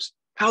 industry groups,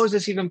 how is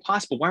this even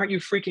possible? Why aren't you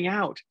freaking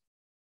out?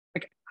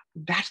 Like,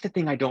 that's the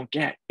thing I don't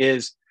get,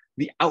 is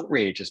the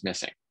outrage is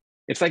missing.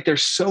 It's like they're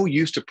so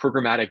used to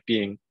programmatic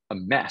being a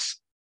mess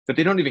that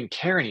they don't even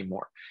care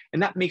anymore.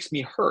 And that makes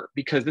me hurt,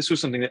 because this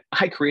was something that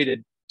I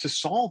created to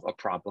solve a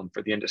problem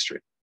for the industry.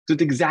 So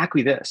it's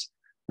exactly this.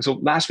 And so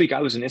last week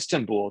I was in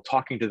Istanbul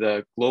talking to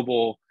the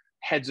global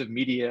heads of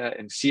media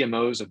and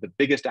CMOs of the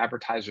biggest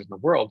advertisers in the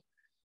world.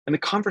 And the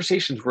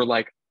conversations were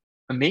like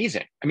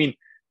amazing. I mean,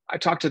 I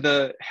talked to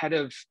the head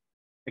of,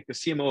 like, the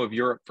CMO of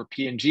Europe for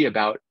P&G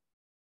about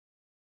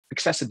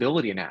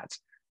accessibility in ads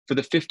for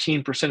the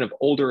 15% of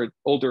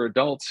older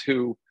adults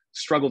who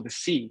struggle to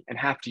see and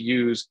have to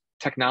use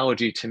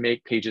technology to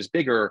make pages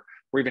bigger,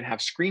 or even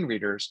have screen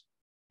readers.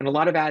 And a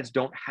lot of ads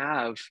don't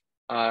have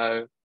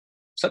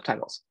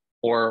subtitles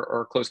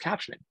or closed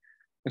captioning.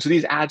 And so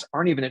these ads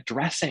aren't even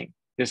addressing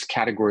this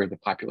category of the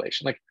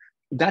population. Like,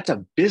 that's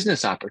a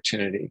business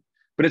opportunity,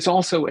 but it's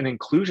also an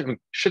inclusion. I mean,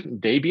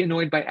 shouldn't they be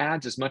annoyed by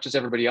ads as much as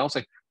everybody else?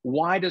 Like,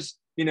 why does,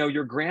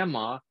 your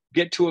grandma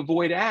get to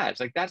avoid ads?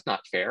 Like, that's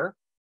not fair,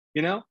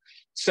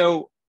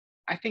 So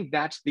I think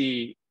that's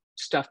the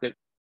stuff that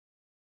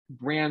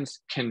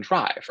brands can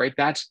drive, right?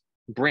 That's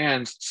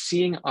brands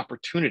seeing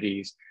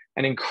opportunities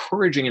and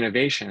encouraging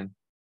innovation.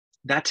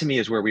 That, to me,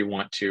 is where we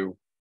want to,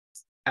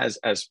 as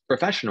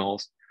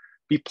professionals,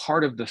 be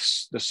part of the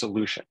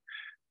solution.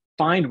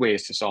 Find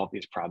ways to solve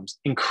these problems,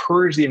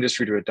 encourage the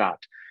industry to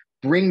adopt.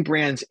 bring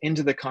brands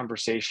into the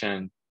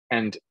conversation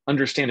and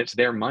understand it's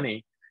their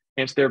money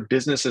and it's their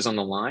businesses on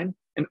the line.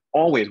 And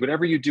always,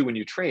 whatever you do when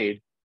you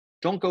trade,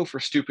 don't go for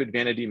stupid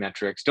vanity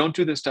metrics. Don't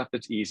do the stuff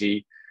that's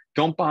easy.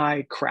 Don't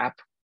buy crap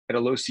at a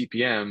low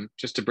CPM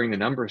just to bring the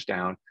numbers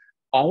down.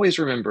 Always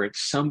remember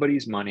it's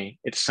somebody's money.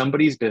 It's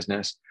somebody's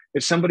business.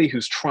 It's somebody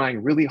who's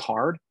trying really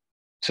hard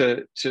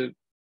to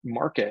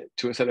market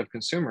to a set of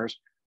consumers.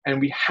 And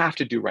we have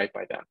to do right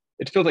by them.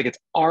 It feels like it's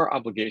our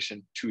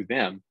obligation to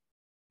them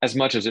as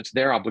much as it's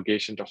their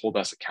obligation to hold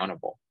us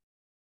accountable.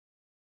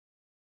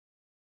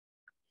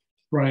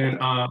 Brian,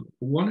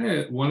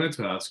 wanted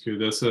to ask you,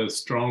 there's a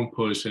strong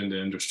push in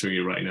the industry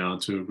right now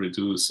to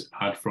reduce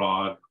ad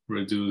fraud,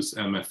 reduce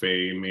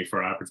MFA, made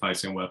for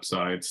advertising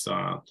websites,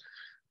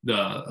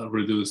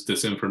 reduce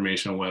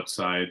disinformation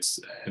websites,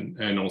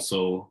 and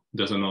also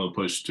there's another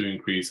push to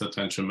increase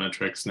attention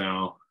metrics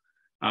now.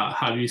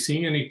 Have you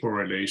seen any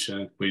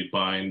correlation with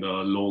buying the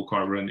low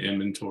carbon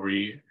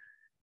inventory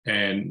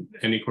and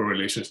any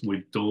correlations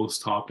with those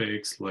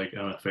topics like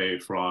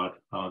MFA, fraud,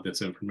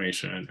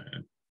 disinformation,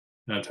 and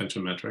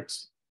attention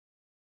metrics?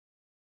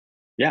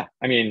 Yeah,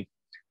 I mean,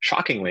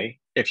 shockingly,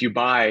 if you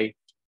buy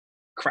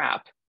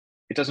crap,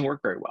 it doesn't work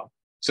very well.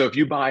 So if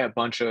you buy a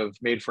bunch of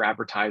made for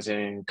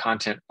advertising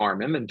content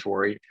farm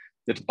inventory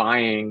that's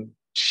buying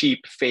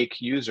cheap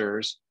fake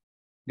users,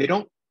 they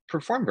don't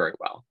perform very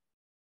well.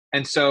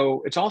 And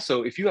so it's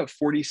also, if you have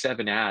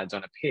 47 ads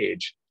on a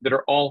page that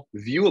are all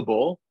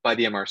viewable by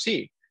the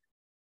MRC,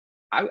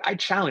 I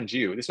challenge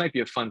you, this might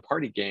be a fun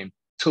party game,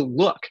 to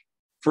look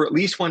for at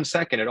least 1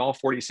 second at all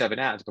 47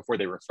 ads before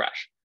they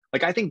refresh.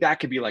 Like, I think that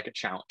could be like a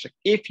challenge. Like,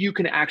 if you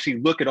can actually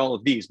look at all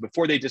of these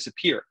before they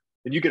disappear,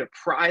 then you get a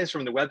prize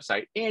from the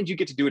website and you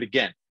get to do it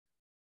again.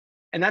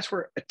 And that's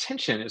where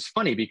attention is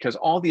funny, because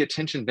all the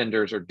attention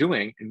vendors are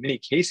doing in many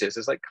cases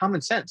is like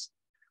common sense.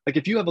 Like,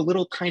 if you have a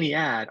little tiny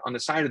ad on the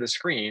side of the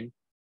screen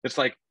that's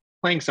like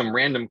playing some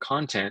random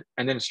content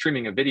and then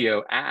streaming a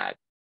video ad,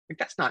 like,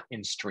 that's not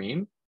in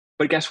stream.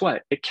 But guess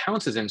what? It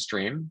counts as in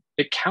stream.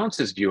 It counts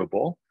as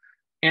viewable.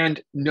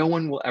 And no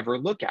one will ever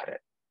look at it.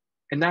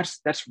 And that's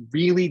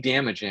really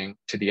damaging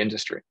to the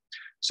industry.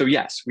 So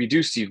yes, we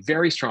do see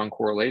very strong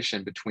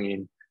correlation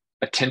between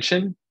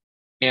attention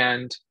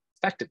and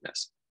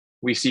effectiveness.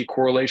 We see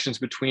correlations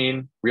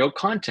between real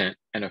content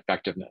and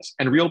effectiveness,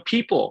 and real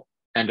people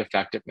and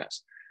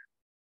effectiveness.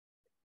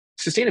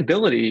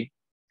 Sustainability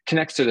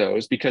connects to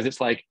those because it's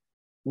like,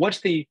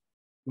 what's the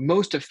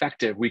most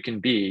effective we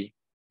can be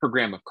per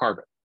gram of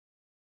carbon?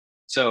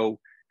 So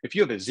if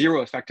you have a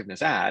zero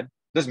effectiveness ad,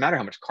 doesn't matter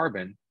how much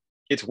carbon,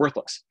 it's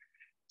worthless.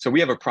 So we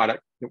have a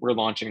product that we're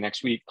launching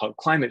next week called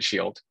Climate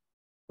Shield,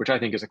 which I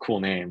think is a cool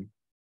name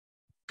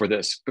for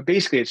this. But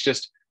basically, it's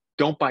just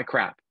don't buy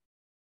crap,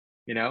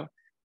 you know?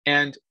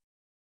 And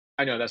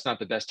I know that's not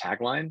the best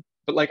tagline,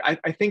 but like,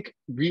 I think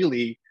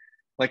really,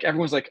 like,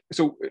 everyone's like,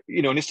 so,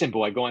 you know, in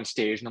Istanbul, I go on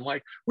stage and I'm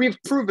like, we've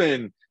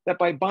proven that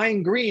by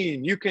buying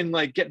green, you can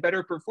like get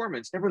better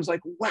performance. And everyone's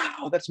like,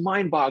 wow, that's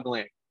mind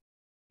boggling.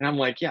 And I'm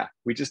like, yeah,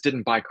 we just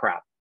didn't buy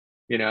crap.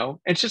 You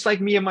know, and it's just like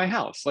me in my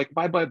house. Like, if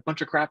I buy a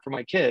bunch of crap for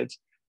my kids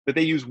that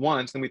they use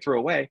once and we throw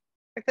away,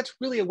 like, that's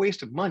really a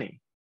waste of money.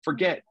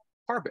 Forget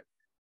carbon.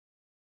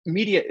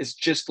 Media is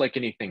just like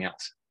anything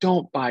else.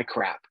 Don't buy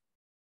crap.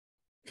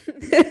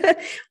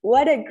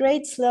 What a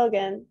great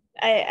slogan.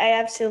 I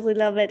absolutely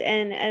love it.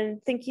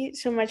 And thank you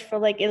so much for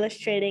like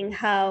illustrating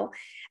how,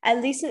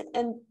 at least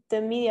in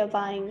the media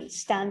buying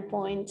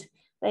standpoint,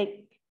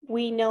 like,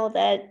 we know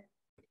that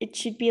it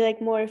should be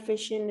like more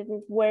efficient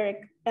and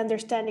where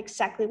understand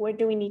exactly where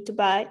do we need to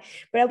buy.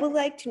 But I would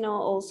like to know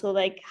also,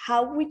 like,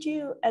 how would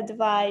you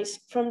advise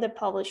from the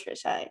publisher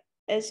side,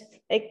 as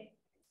like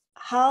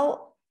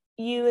how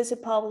you as a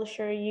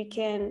publisher, you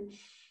can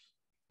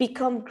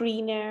become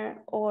greener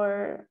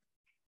or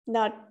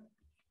not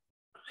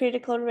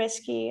critical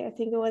risky, I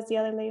think it was the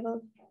other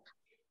label.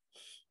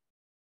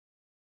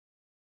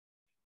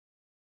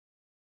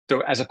 So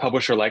as a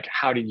publisher, like,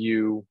 how do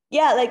you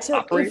like, so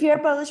operate? If you're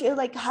a publisher,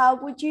 like, how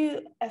would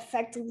you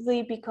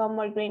effectively become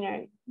more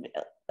greener?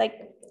 Like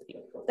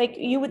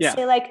you would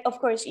say, like, of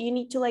course you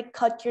need to like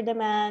cut your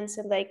demands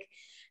and like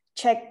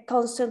check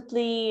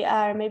constantly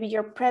maybe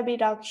your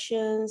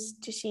pre-reductions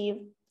to see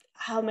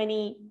how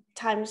many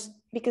times,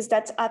 because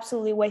that's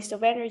absolutely waste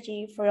of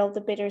energy for all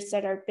the bidders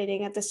that are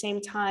bidding at the same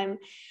time.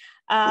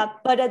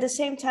 But at the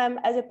same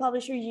time, as a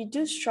publisher, you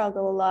do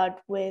struggle a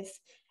lot with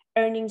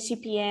earning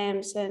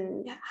CPMs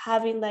and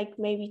having like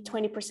maybe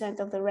 20%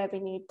 of the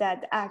revenue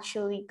that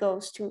actually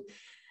goes to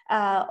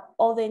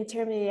all the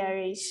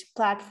intermediaries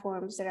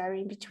platforms that are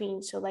in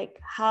between. So like,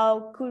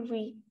 how could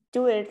we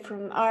do it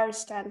from our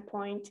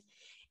standpoint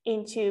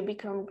into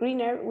become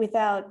greener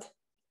without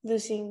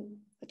losing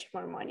much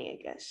more money,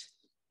 I guess?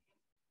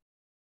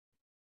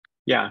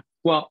 Yeah,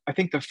 well, I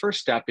think the first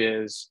step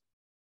is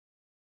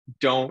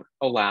don't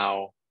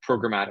allow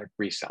programmatic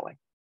reselling.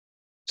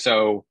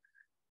 So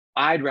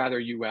I'd rather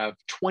you have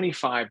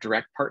 25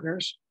 direct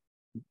partners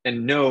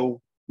and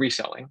no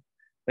reselling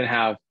than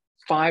have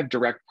 5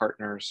 direct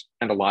partners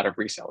and a lot of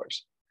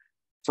resellers.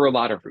 for a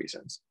lot of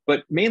reasons,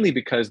 but mainly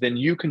because then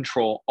you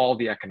control all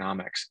the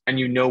economics and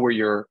you know where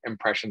your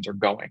impressions are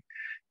going.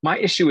 My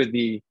issue with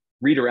the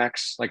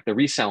redirects, like the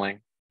reselling,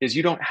 is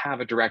you don't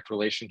have a direct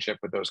relationship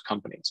with those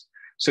companies.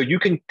 So you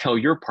can tell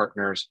your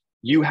partners,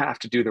 you have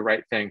to do the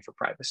right thing for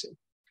privacy,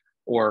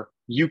 or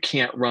you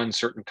can't run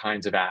certain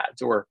kinds of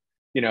ads, or,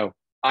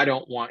 I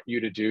don't want you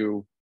to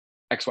do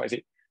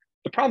XYZ.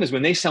 The problem is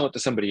when they sell it to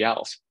somebody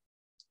else,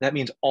 that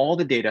means all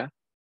the data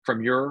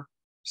from your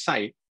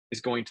site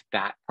is going to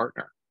that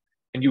partner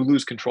and you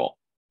lose control.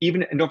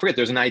 And don't forget,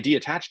 there's an ID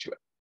attached to it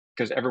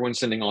because everyone's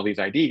sending all these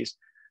IDs.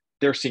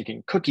 They're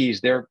syncing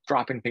cookies, they're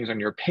dropping things on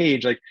your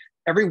page. Like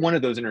every one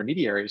of those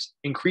intermediaries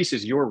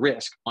increases your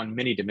risk on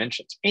many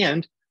dimensions,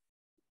 and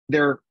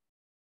they're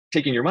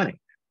taking your money.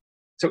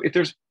 So if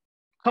there's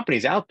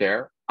companies out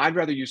there, I'd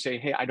rather you say,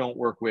 hey, I don't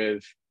work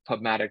with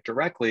Programmatic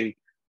directly.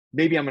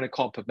 Maybe I'm going to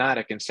call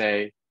Programmatic and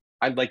say,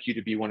 I'd like you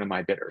to be one of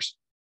my bidders,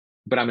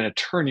 but I'm going to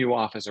turn you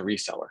off as a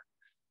reseller.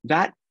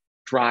 That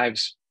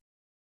drives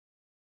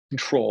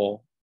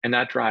control and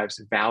that drives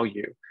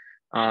value.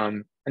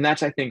 And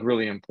that's, I think,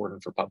 really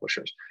important for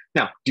publishers.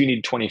 Now, do you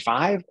need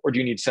 25 or do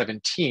you need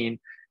 17?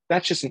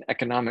 That's just an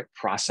economic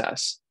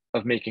process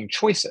of making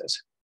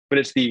choices, but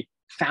it's the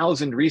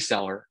 1,000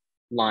 reseller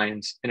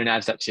lines in an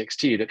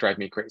ads.txt that drive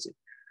me crazy.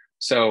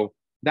 So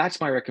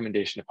that's my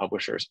recommendation to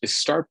publishers, is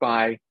start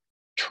by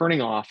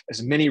turning off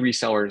as many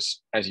resellers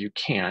as you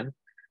can.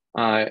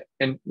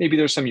 And maybe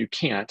there's some you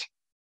can't,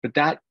 but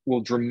that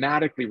will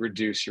dramatically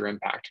reduce your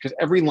impact, because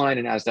every line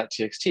in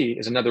ads.txt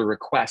is another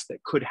request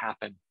that could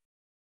happen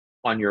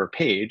on your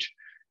page.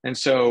 And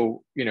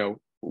so,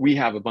 we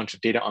have a bunch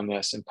of data on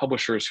this, and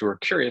publishers who are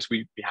curious,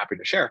 we'd be happy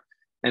to share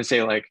and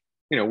say, like,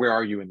 where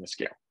are you in the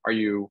scale? Are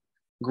you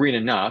green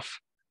enough?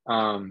 I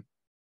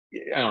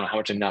don't know how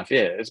much enough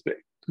is, but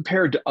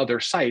compared to other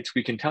sites,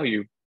 we can tell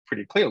you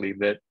pretty clearly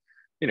that,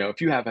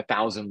 if you have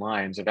 1,000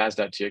 lines of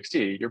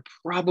ads.txt, you're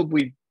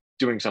probably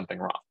doing something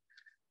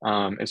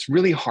wrong. It's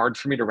really hard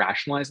for me to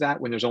rationalize that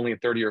when there's only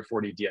 30 or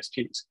 40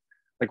 DSPs.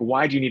 Like,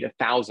 why do you need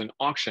 1,000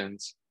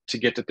 auctions to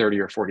get to 30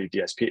 or 40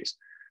 DSPs?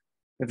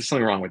 There's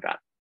something wrong with that.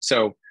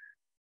 So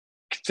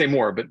I could say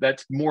more, but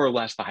that's more or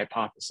less the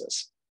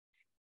hypothesis.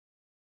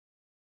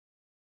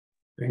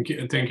 Thank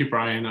you,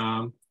 Brian.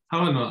 I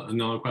have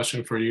another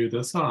question for you.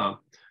 There's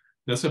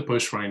a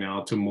push right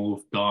now to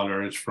move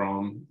dollars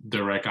from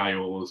direct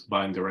IOs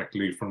buying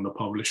directly from the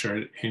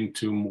publisher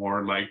into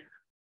more like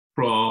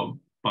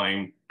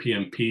buying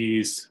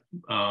PMPs,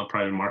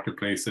 private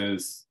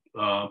marketplaces,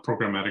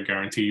 programmatic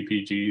guarantee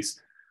PGs.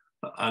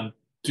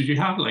 Do you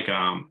have like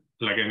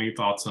any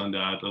thoughts on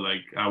that?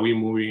 Like, are we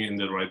moving in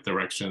the right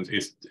directions?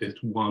 Is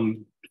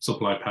one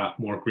supply path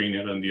more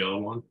greener than the other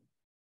one?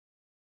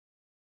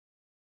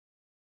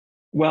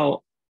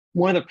 Well,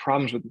 one of the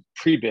problems with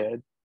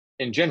pre-bid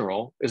in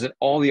general is that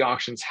all the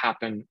auctions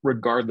happen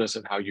regardless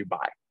of how you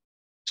buy.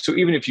 So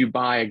even if you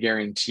buy a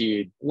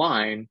guaranteed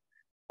line,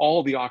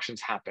 all the auctions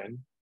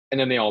happen and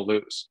then they all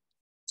lose.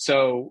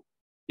 So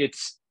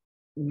it's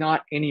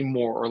not any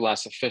more or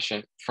less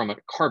efficient from a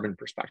carbon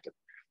perspective.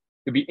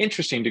 It'd be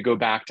interesting to go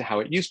back to how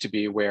it used to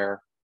be,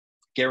 where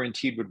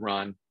guaranteed would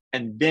run,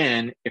 and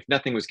then if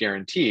nothing was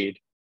guaranteed,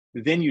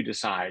 then you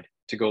decide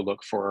to go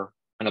look for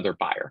another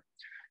buyer.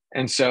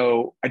 And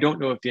so I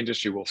don't know if the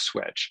industry will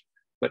switch,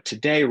 but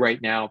today,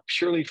 right now,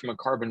 purely from a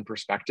carbon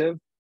perspective,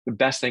 the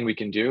best thing we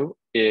can do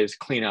is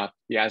clean up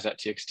the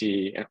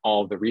ads.txt and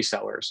all of the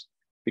resellers,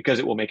 because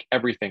it will make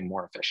everything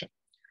more efficient.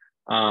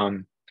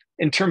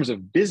 In terms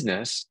of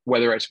business,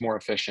 whether it's more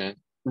efficient,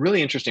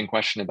 really interesting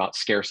question about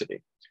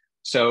scarcity.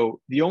 So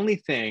the only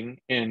thing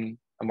in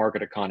a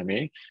market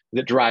economy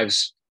that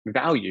drives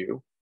value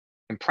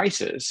and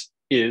prices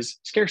is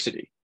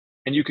scarcity.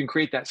 And you can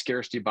create that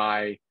scarcity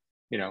by,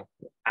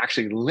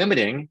 actually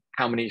limiting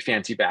how many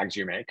fancy bags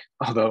you make,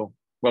 although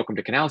welcome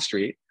to Canal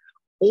Street,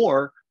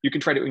 or you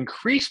can try to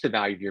increase the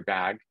value of your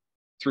bag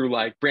through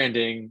like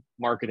branding,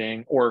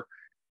 marketing, or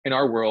in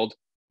our world,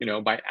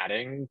 by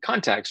adding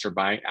context or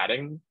by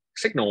adding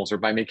signals or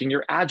by making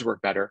your ads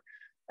work better.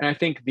 And I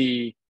think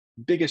the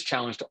biggest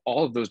challenge to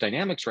all of those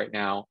dynamics right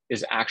now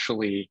is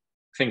actually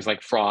things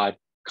like fraud,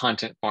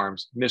 content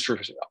farms,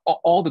 misrepresentation,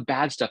 all the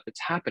bad stuff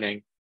that's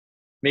happening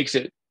makes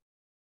it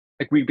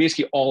like we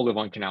basically all live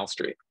on Canal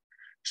Street.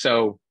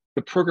 So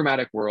the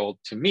programmatic world,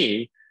 to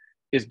me,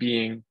 is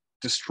being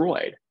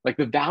destroyed. Like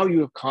the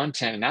value of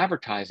content and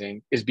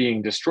advertising is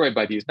being destroyed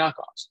by these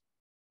knockoffs.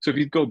 So if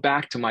you go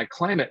back to my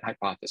climate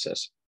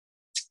hypothesis,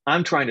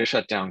 I'm trying to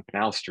shut down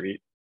Canal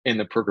Street in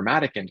the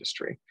programmatic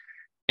industry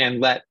and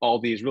let all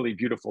these really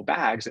beautiful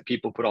bags that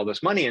people put all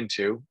this money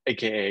into,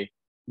 AKA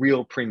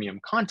real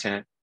premium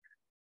content,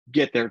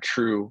 get their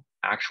true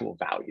actual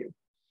value.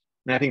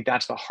 And I think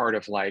that's the heart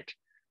of like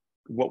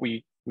what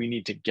we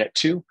need to get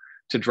to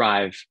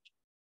drive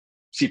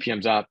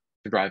CPMs up,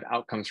 to drive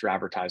outcomes for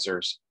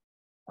advertisers.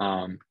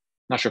 Not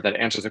sure if that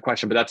answers the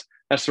question, but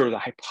that's sort of the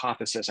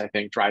hypothesis, I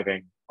think,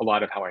 driving a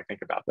lot of how I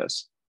think about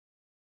this.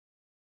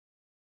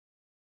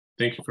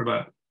 Thank you for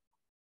that.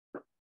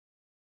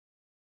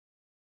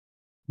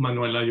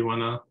 Manuela, you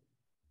wanna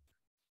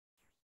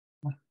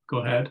go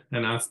ahead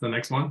and ask the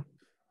next one.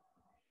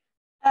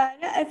 No,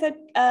 I thought,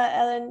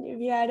 Ellen, if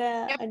you had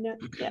a note,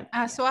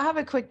 yeah. So I have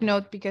a quick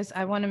note because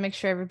I want to make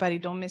sure everybody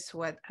don't miss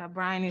what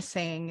Brian is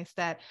saying, is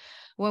that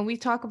when we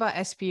talk about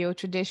SPO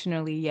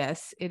traditionally,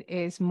 yes, it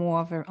is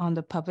more of on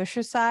the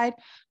publisher side,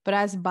 but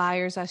as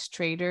buyers, as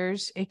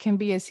traders, it can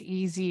be as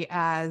easy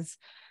as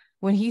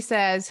when he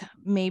says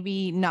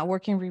maybe not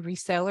working with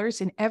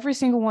resellers. In every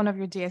single one of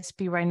your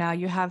DSP right now,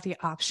 you have the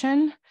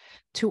option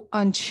to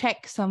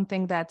uncheck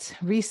something that's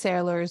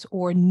resellers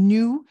or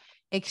new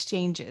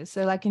exchanges.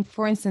 So like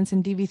for instance,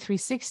 in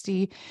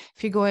DV360,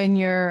 if you go in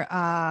your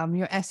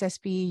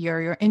SSP,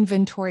 your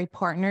inventory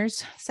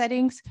partners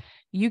settings,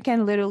 you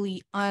can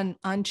literally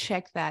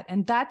uncheck that.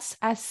 And that's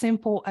as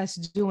simple as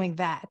doing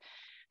that.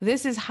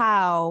 This is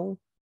how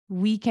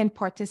we can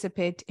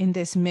participate in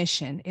this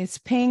mission. It's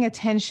paying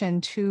attention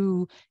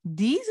to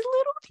these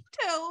little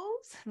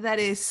details that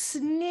is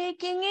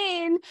sneaking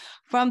in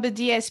from the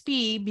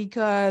DSP,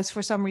 because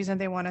for some reason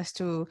they want us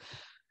to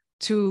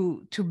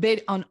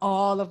bid on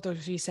all of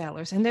those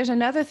resellers. And there's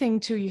another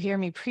thing too, you hear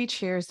me preach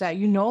here, is that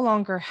you no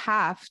longer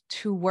have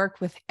to work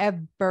with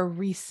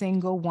every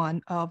single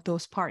one of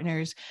those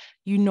partners.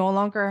 You no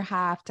longer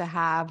have to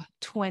have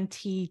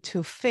 20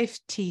 to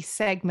 50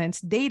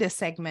 segments, data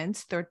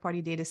segments,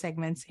 third-party data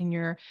segments in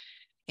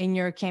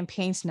your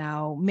campaigns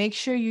now. Make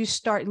sure you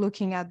start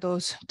looking at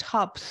those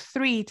top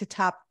 3 to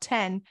top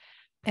 10,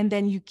 and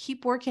then you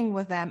keep working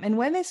with them. And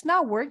when it's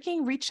not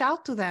working, reach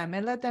out to them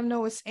and let them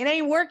know it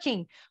ain't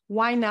working.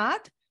 Why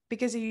not?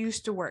 Because it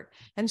used to work.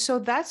 And so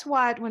that's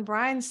what, when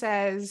Brian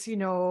says,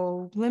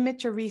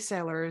 limit your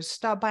resellers,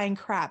 stop buying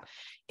crap,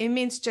 it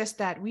means just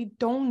that we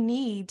don't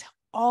need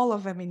all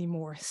of them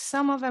anymore.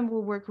 Some of them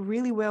will work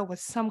really well with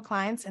some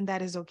clients, and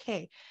that is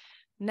okay.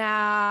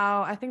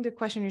 Now, I think the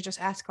question you just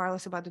asked,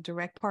 Carlos, about the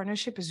direct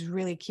partnership is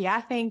really key.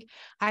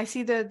 I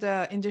see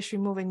the industry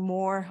moving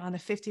more on a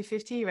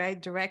 50-50, right?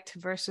 Direct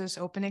versus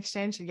open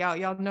exchange.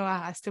 Y'all know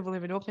I still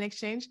believe in open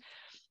exchange,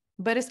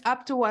 but it's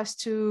up to us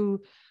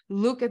to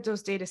look at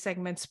those data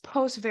segments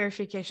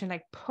post-verification,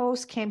 like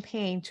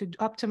post-campaign, to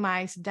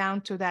optimize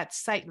down to that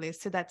site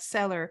list, to that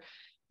seller,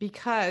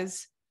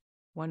 because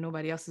one,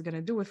 nobody else is going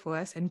to do it for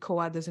us, and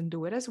COA doesn't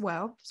do it as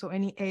well. So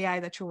any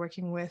AI that you're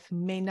working with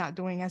may not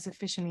doing as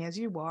efficiently as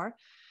you are.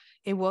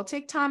 It will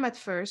take time at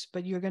first,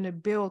 but you're going to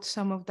build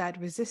some of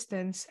that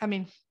resistance.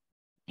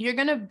 You're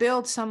going to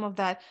build some of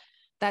that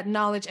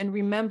knowledge, and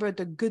remember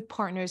the good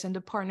partners and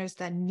the partners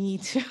that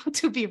need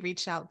to be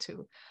reached out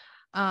to.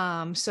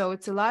 So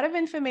it's a lot of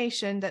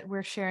information that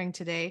we're sharing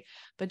today,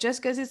 but just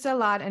because it's a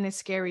lot and it's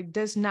scary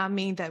does not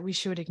mean that we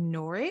should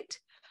ignore it.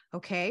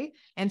 Okay.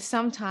 And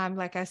sometimes,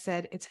 like I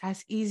said, it's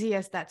as easy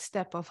as that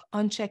step of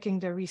unchecking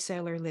the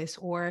reseller list,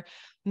 or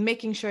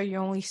making sure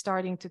you're only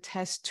starting to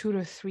test 2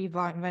 to 3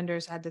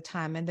 vendors at the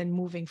time, and then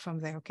moving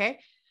from there. Okay.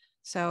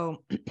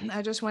 So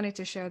I just wanted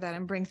to share that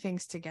and bring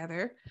things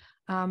together.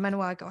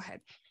 Manuela, go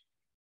ahead.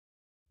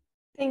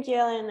 Thank you,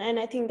 Ellen. And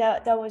I think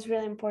that was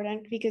really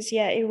important, because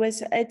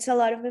it's a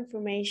lot of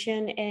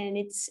information, and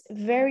it's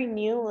very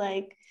new.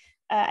 Like,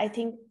 I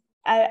think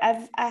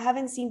I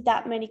haven't seen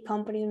that many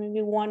companies,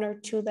 maybe 1 or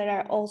 2, that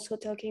are also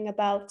talking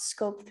about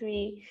Scope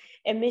 3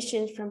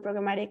 emissions from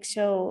programmatic.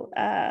 So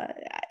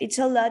it's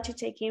a lot to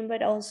take in,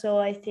 but also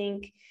I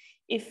think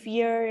if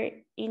you're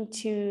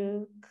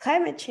into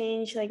climate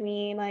change like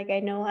me, like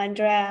I know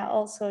Andrea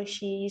also,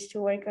 she used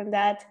to work on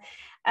that.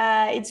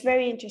 It's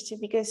very interesting,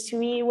 because to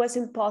me it was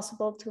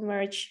impossible to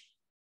merge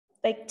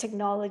like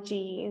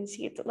technology and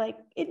see it, like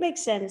it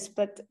makes sense,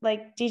 but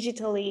like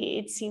digitally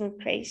it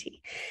seemed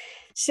crazy.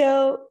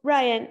 So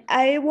Ryan,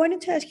 I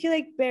wanted to ask you,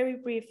 like, very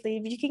briefly,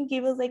 if you can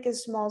give us like a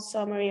small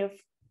summary of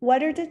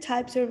what are the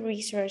types of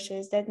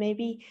resources that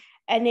maybe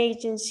an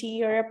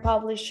agency or a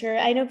publisher,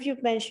 I know if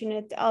you've mentioned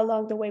it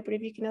along the way, but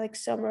if you can like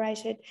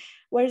summarize it,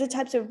 what are the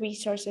types of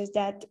resources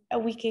that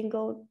we can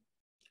go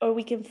or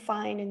we can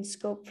find in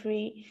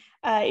Scope3,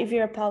 if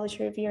you're a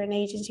publisher, if you're an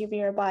agency, if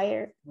you're a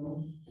buyer?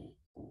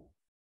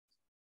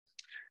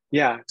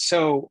 Yeah,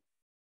 so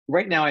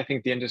right now I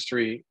think the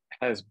industry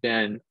has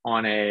been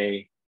on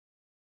a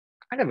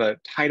kind of a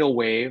tidal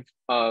wave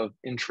of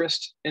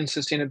interest in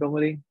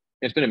sustainability.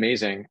 It's been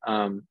amazing.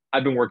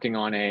 I've been working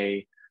on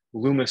a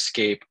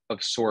Lumascape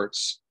of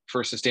sorts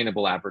for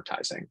sustainable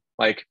advertising,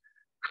 like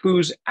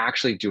who's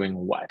actually doing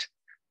what.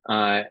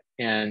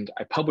 And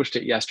I published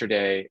it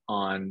yesterday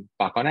on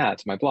Back on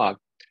Ads, my blog.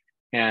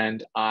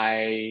 And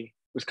I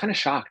was kind of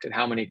shocked at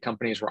how many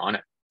companies were on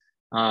it.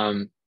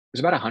 It was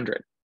about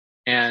 100.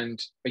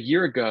 And a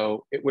year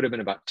ago, it would have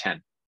been about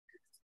 10.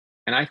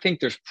 And I think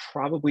there's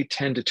probably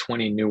 10 to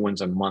 20 new ones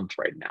a month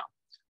right now.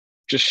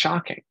 Just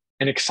shocking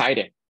and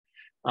exciting.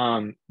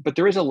 But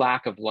there is a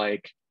lack of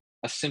like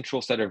a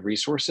central set of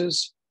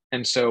resources.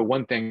 And so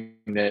one thing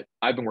that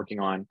I've been working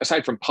on,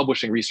 aside from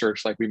publishing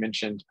research, like we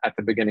mentioned at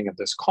the beginning of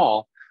this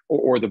call,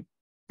 or the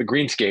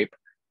Greenscape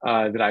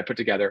that I put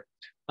together,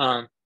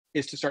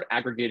 is to start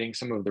aggregating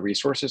some of the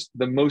resources.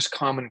 The most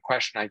common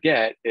question I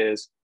get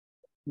is,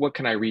 what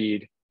can I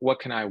read? What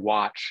can I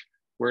watch?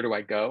 Where do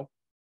I go?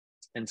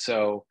 And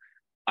so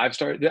I've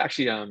started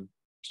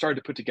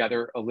to put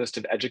together a list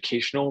of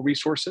educational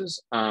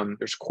resources.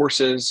 There's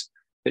courses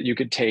that you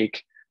could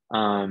take.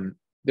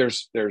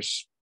 There's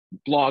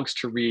blogs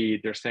to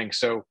read. There's things.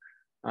 So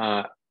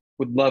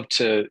would love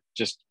to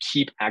just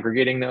keep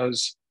aggregating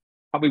those.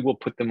 Probably will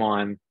put them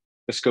on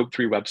the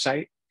Scope3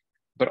 website,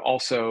 but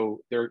also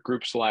there are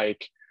groups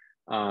like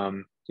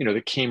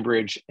the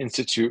Cambridge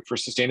Institute for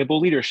Sustainable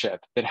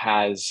Leadership that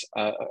has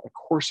a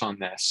course on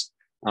this.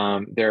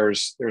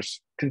 There's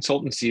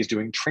consultancies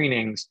doing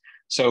trainings.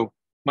 So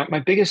my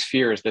biggest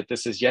fear is that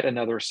this is yet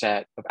another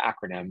set of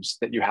acronyms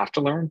that you have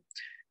to learn.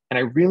 And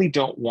I really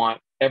don't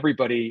want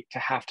everybody to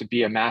have to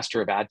be a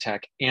master of ad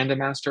tech and a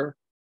master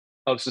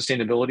of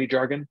sustainability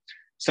jargon.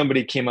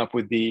 Somebody came up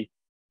with the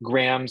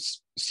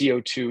grams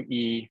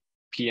CO2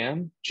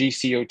 EPM,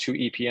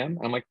 GCO2 EPM.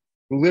 I'm like,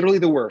 literally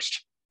the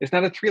worst. It's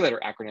not a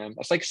 3-letter acronym.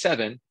 That's like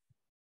 7.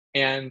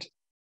 And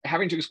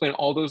having to explain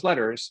all those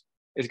letters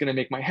is going to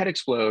make my head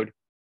explode.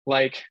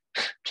 Like,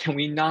 can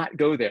we not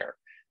go there?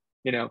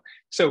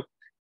 So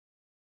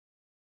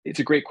it's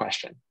a great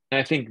question. And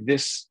I think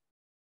this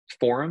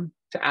forum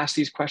to ask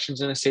these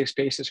questions in a safe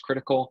space is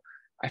critical.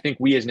 I think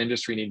we as an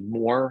industry need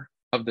more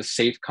of the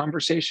safe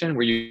conversation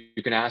where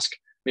you can ask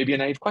maybe a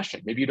naive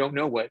question. Maybe you don't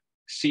know what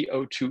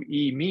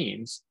CO2E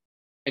means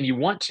and you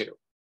want to.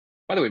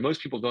 By the way,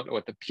 most people don't know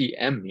what the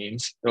PM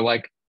means. They're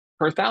like,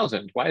 per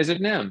 1,000, why is it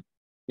an M?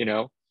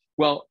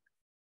 Well,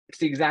 it's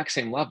the exact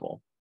same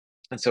level.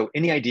 And so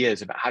any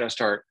ideas about how to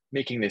start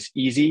making this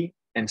easy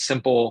and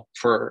simple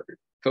for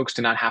folks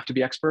to not have to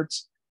be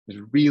experts is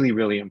really,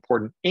 really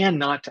important, and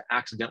not to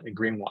accidentally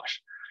greenwash.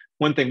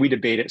 One thing we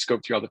debate at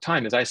Scope3 all the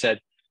time is I said,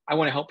 I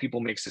want to help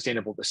people make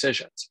sustainable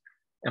decisions.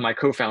 And my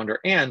co-founder,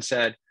 Anne,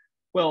 said,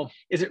 well,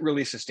 is it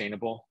really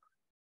sustainable?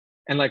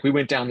 And like, we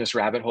went down this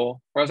rabbit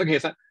hole where I was like, okay,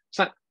 it's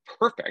not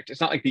perfect. It's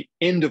not like the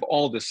end of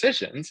all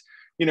decisions,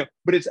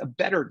 but it's a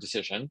better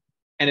decision.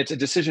 And it's a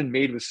decision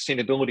made with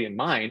sustainability in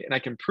mind. And I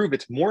can prove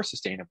it's more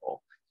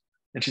sustainable.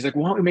 And she's like,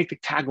 well, why don't we make the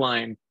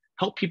tagline,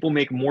 help people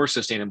make more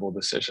sustainable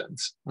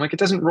decisions? I'm like, it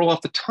doesn't roll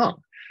off the tongue.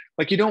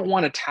 Like, you don't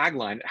want a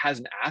tagline that has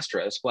an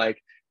asterisk,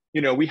 like,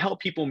 we help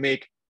people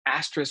make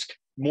asterisk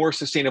more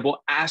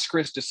sustainable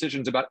asterisk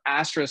decisions about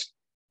asterisk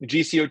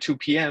GCO2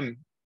 PM.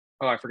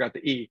 Oh, I forgot the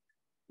E.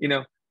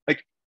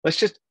 Like, let's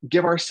just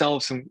give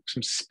ourselves some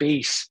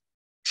space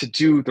to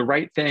do the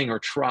right thing or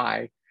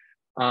try.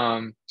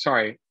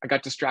 Sorry, I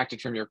got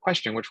distracted from your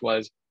question, which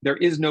was, there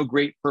is no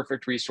great,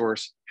 perfect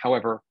resource.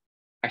 However,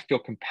 I feel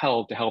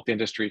compelled to help the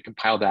industry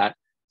compile that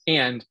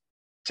and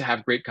to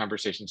have great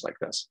conversations like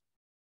this.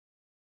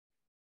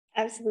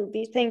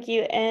 Absolutely, thank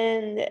you.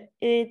 And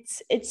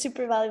it's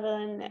super valuable,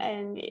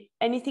 and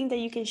anything that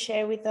you can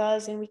share with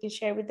us and we can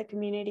share with the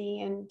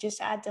community and just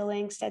add the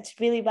links, that's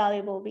really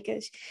valuable,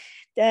 because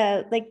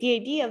the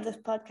idea of this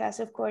podcast,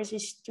 of course,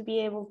 is to be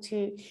able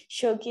to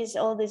showcase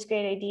all these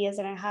great ideas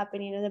that are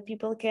happening, and that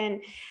people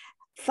can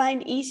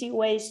find easy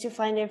ways to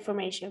find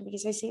information,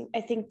 because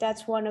I think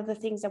that's one of the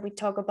things that we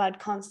talk about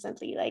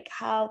constantly, like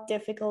how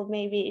difficult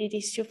maybe it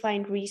is to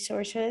find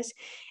resources.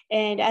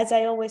 And as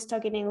I always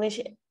talk in English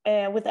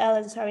with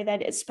Ellen, sorry,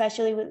 that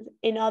especially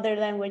in other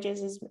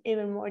languages is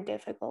even more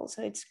difficult.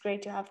 So it's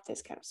great to have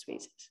this kind of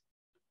spaces.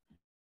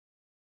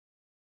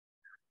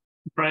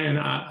 Brian,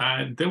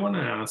 I did want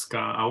to ask,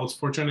 I was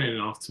fortunate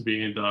enough to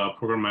be in the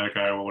Programmatic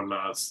Iowa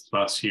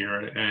last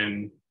year,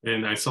 and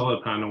I saw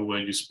the panel where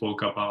you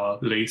spoke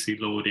about lazy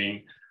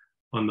loading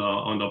on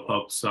the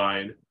pub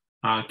side.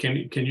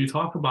 Can you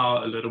talk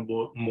about a little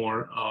bit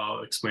more,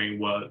 explain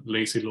what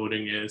lazy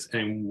loading is,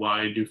 and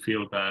why do you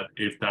feel that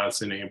if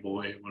that's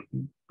enabled, it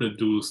would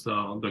reduce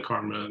the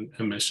carbon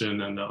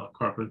emission and the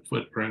carbon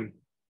footprint?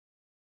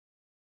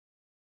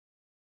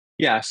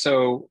 Yeah,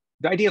 so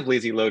the idea of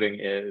lazy loading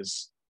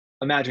is,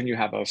 imagine you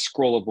have a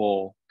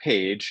scrollable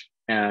page,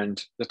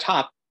 and the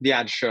top, the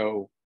ads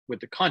show with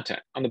the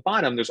content. On the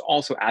bottom, there's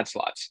also ad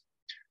slots,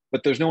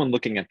 but there's no one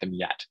looking at them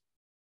yet.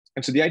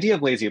 And so the idea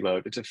of lazy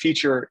load, it's a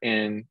feature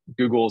in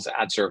Google's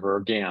ad server,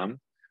 or GAM,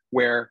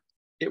 where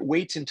it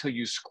waits until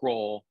you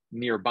scroll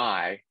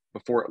nearby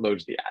before it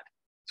loads the ad.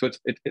 So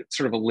it's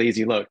sort of a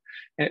lazy load.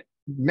 And it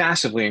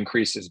massively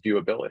increases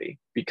viewability,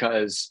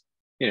 because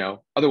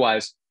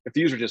otherwise, if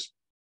the user just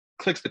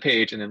clicks the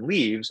page and then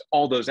leaves,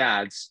 all those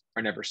ads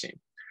are never seen.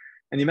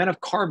 And the amount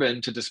of carbon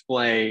to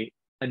display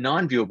a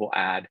non-viewable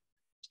ad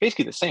is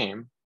basically the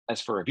same as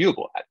for a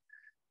viewable ad.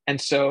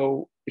 And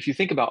so if you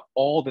think about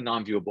all the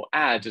non-viewable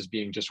ads as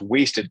being just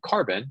wasted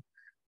carbon,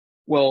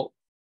 well,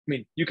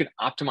 you can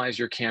optimize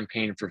your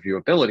campaign for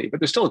viewability, but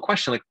there's still a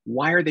question, like,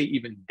 why are they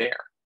even there?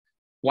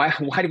 Why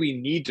do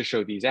we need to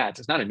show these ads?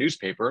 It's not a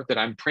newspaper that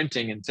I'm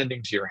printing and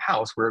sending to your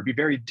house, where it'd be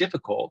very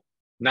difficult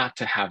not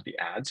to have the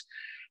ads.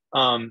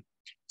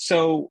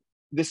 So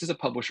this is a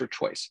publisher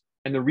choice.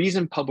 And the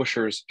reason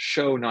publishers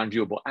show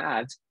non-viewable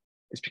ads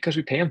is because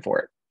we pay them for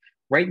it.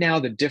 Right now,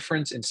 the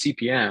difference in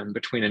CPM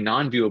between a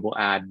non-viewable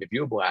ad and a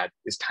viewable ad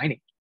is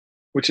tiny,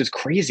 which is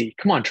crazy.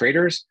 Come on,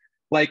 traders.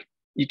 Like,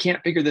 you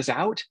can't figure this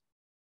out?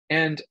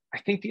 And I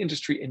think the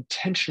industry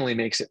intentionally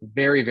makes it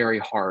very, very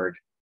hard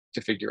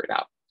to figure it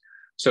out.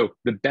 So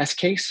the best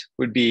case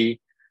would be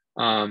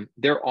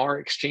there are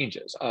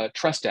exchanges.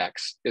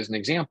 TrustX is an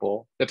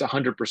example that's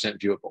 100%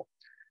 viewable.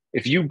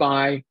 If you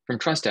buy from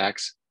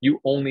TrustX, you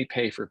only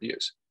pay for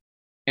views.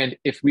 And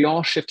if we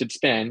all shifted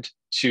spend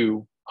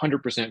to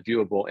 100%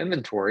 viewable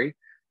inventory,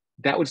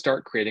 that would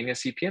start creating a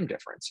CPM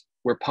difference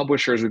where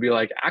publishers would be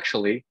like,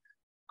 actually,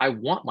 I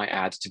want my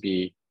ads to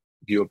be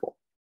viewable.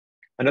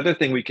 Another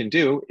thing we can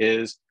do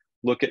is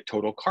look at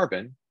total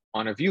carbon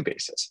on a view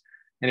basis.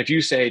 And if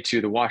you say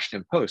to the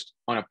Washington Post,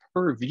 on a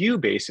per view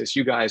basis,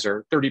 you guys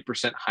are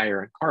 30%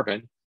 higher in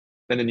carbon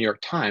than the New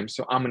York Times,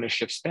 so I'm going to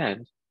shift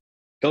spend,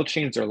 they'll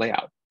change their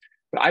layout.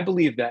 But I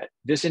believe that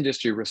this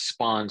industry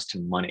responds to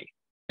money.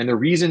 And the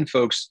reason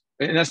folks,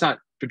 and that's not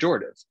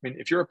pejorative. I mean,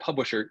 if you're a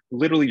publisher,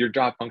 literally your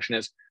job function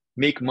is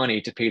make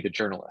money to pay the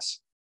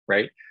journalists,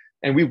 right?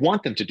 And we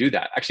want them to do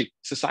that. Actually,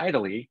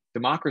 societally,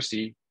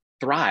 democracy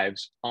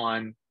thrives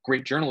on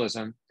great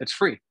journalism that's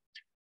free.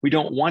 We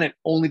don't want it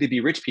only to be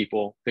rich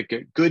people that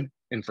get good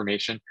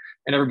information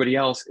and everybody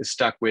else is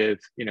stuck with,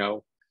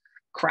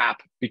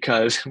 crap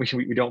because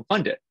we don't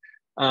fund it.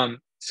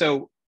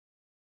 So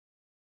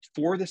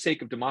for the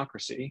sake of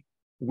democracy,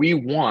 we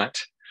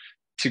want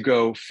to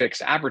go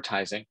fix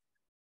advertising,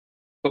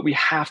 but we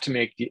have to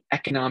make the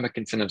economic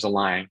incentives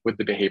align with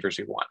the behaviors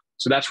we want.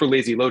 So that's where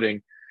lazy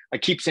loading, I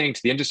keep saying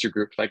to the industry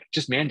group, like,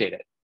 just mandate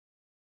it.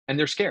 And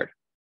they're scared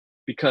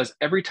because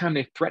every time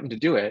they threaten to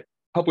do it,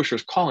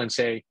 publishers call and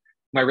say,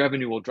 my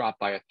revenue will drop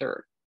by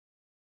 1/3.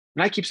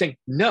 And I keep saying,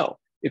 no,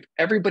 if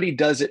everybody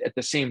does it at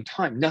the same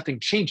time,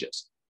 nothing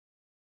changes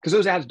because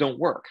those ads don't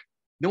work.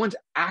 No one's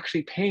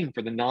actually paying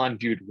for the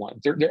non-viewed ones.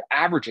 They're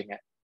averaging it.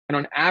 And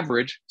on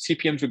average,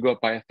 CPMs would go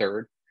up by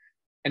 1/3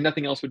 and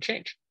nothing else would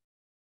change.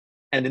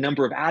 And the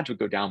number of ads would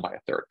go down by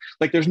 1/3.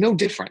 Like, there's no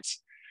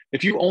difference.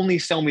 If you only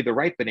sell me the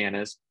ripe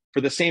bananas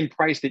for the same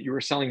price that you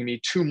were selling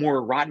me 2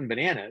 more rotten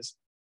bananas,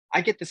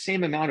 I get the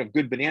same amount of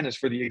good bananas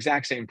for the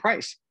exact same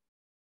price.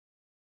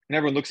 And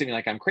everyone looks at me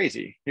like I'm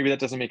crazy. Maybe that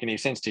doesn't make any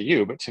sense to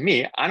you, but to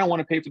me, I don't want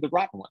to pay for the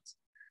rotten ones.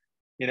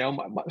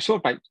 So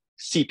my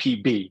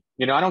CPB,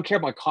 I don't care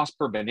about cost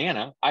per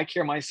banana. I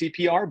care my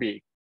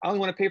CPRB. I only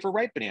want to pay for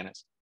ripe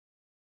bananas.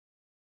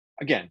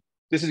 Again,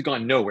 this has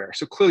gone nowhere.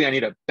 So clearly I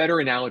need a better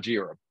analogy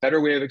or a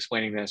better way of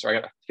explaining this, or I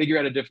got to figure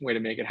out a different way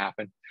to make it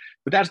happen.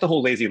 But that's the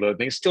whole lazy load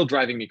thing. It's still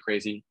driving me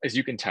crazy, as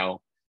you can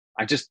tell.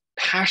 I'm just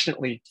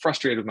passionately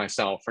frustrated with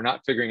myself for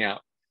not figuring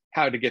out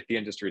how to get the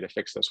industry to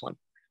fix this one.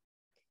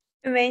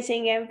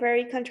 Amazing and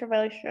very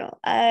controversial.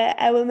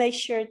 I will make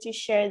sure to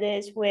share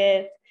this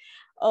with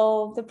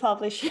all the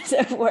publishers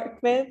I've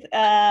worked with.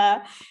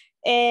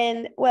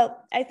 And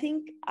well, I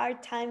think our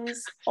time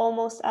is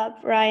almost up,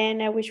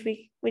 Ryan. I wish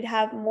we would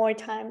have more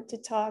time to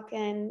talk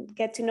and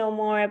get to know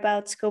more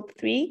about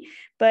Scope3.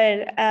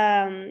 But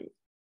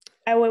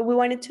we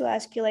wanted to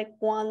ask you like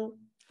one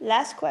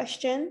last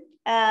question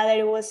that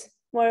it was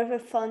more of a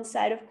fun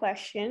side of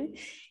question.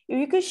 If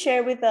you could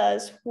share with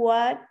us,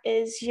 what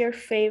is your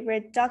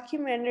favorite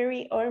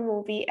documentary or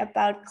movie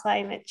about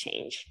climate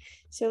change?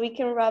 So we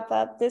can wrap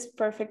up this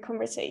perfect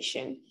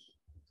conversation.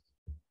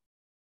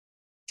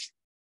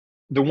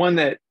 The one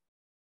that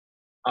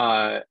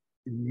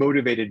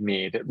motivated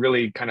me, that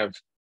really kind of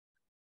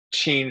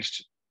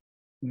changed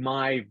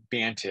my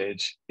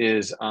vantage,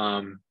 is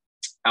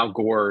Al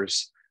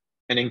Gore's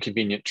An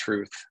Inconvenient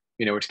Truth,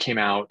 which came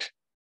out,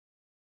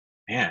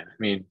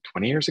 20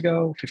 years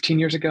ago, 15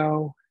 years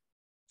ago.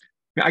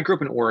 I grew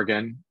up in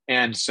Oregon,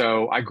 and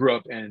so I grew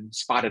up in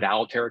spotted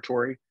owl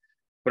territory,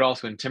 but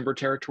also in timber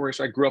territory.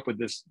 So I grew up with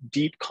this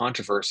deep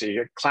controversy.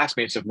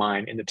 Classmates of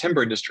mine in the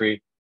timber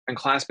industry and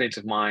classmates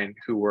of mine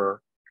who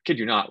were, I kid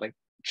you not, like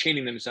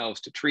chaining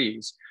themselves to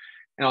trees.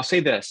 And I'll say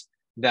this,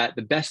 that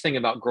the best thing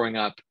about growing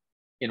up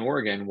in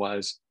Oregon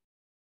was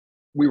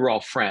we were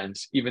all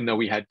friends, even though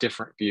we had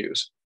different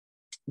views,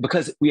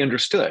 because we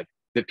understood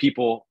that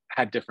people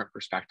had different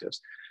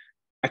perspectives.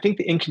 I think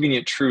the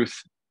inconvenient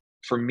truth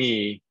for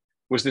me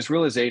was this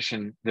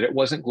realization that it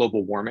wasn't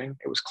global warming,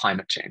 it was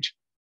climate change.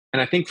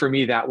 And I think for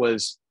me, that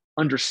was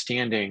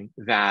understanding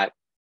that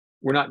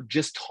we're not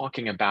just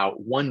talking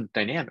about one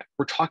dynamic.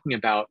 We're talking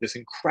about this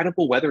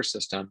incredible weather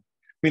system.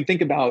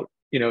 Think about,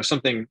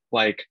 something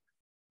like,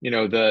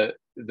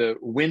 the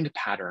wind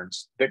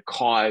patterns that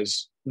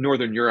cause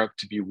Northern Europe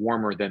to be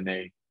warmer than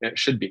it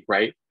should be,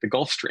 right? The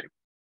Gulf Stream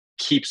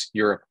keeps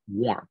Europe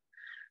warm.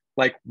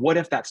 Like, what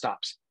if that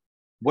stops?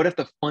 What if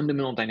the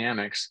fundamental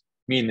dynamics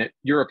mean that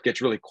Europe gets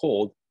really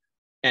cold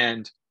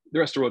and the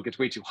rest of the world gets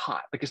way too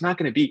hot? Like, it's not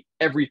going to be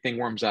everything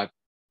warms up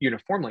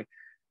uniformly.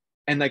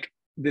 And like,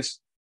 this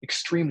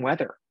extreme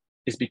weather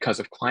is because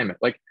of climate.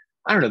 Like,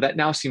 I don't know, that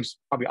now seems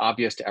probably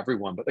obvious to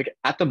everyone, but like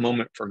at the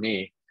moment for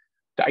me,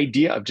 the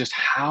idea of just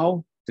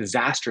how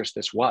disastrous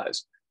this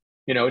was,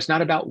 it's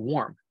not about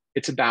warm,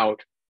 it's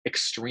about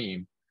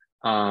extreme.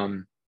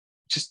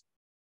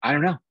 I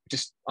don't know,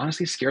 just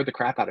honestly scared the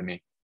crap out of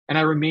me. And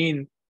I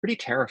remain pretty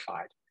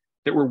terrified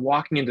that we're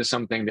walking into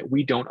something that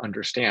we don't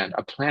understand,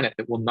 a planet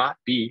that will not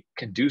be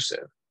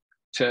conducive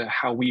to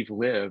how we've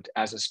lived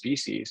as a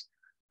species.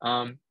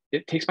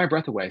 It takes my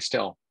breath away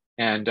still.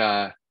 And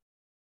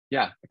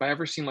yeah, if I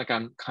ever seem like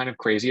I'm kind of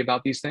crazy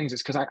about these things,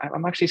 it's because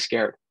I'm actually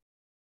scared,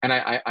 and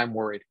I'm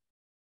worried,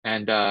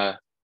 and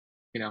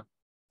you know,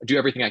 I do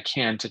everything I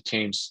can to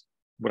change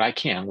what I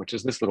can, which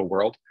is this little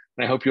world.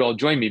 And I hope you all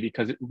join me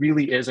because it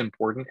really is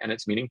important and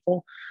it's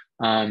meaningful.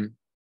 And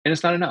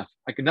it's not enough.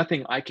 Like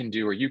nothing I can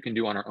do or you can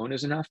do on our own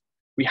is enough.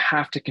 We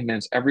have to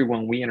convince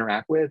everyone we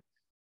interact with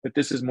that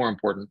this is more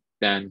important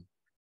than,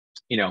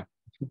 you know,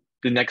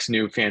 the next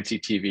new fancy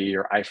TV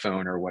or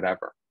iPhone or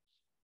whatever.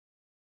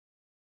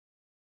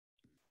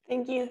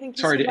 Thank you. Thank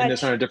you Sorry so to end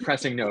this on much. a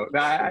depressing note. No,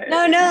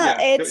 Yeah.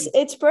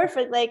 it's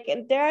perfect. Like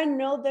there are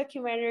no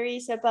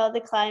documentaries about the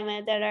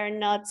climate that are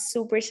not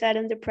super sad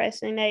and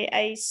depressing.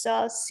 I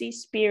saw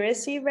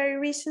Seaspiracy very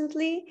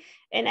recently,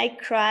 and I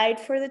cried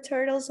for the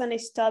turtles, and I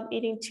stopped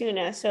eating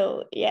tuna.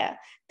 So yeah,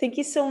 thank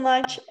you so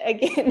much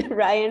again,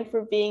 Ryan,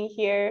 for being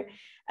here.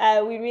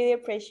 We really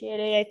appreciate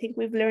it. I think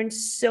we've learned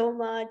so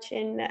much,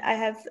 and I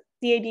have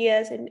the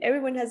ideas, and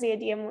everyone has the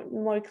idea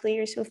more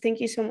clear. So thank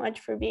you so much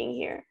for being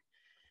here.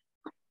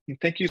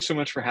 Thank you so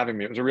much for having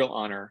me. It was a real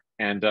honor,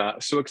 and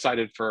so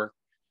excited for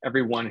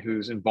everyone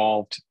who's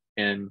involved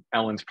in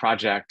Ellen's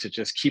project to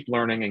just keep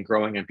learning and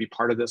growing and be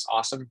part of this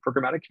awesome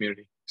programmatic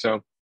community.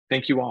 So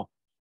thank you all.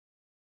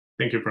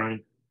 Thank you,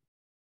 Brian.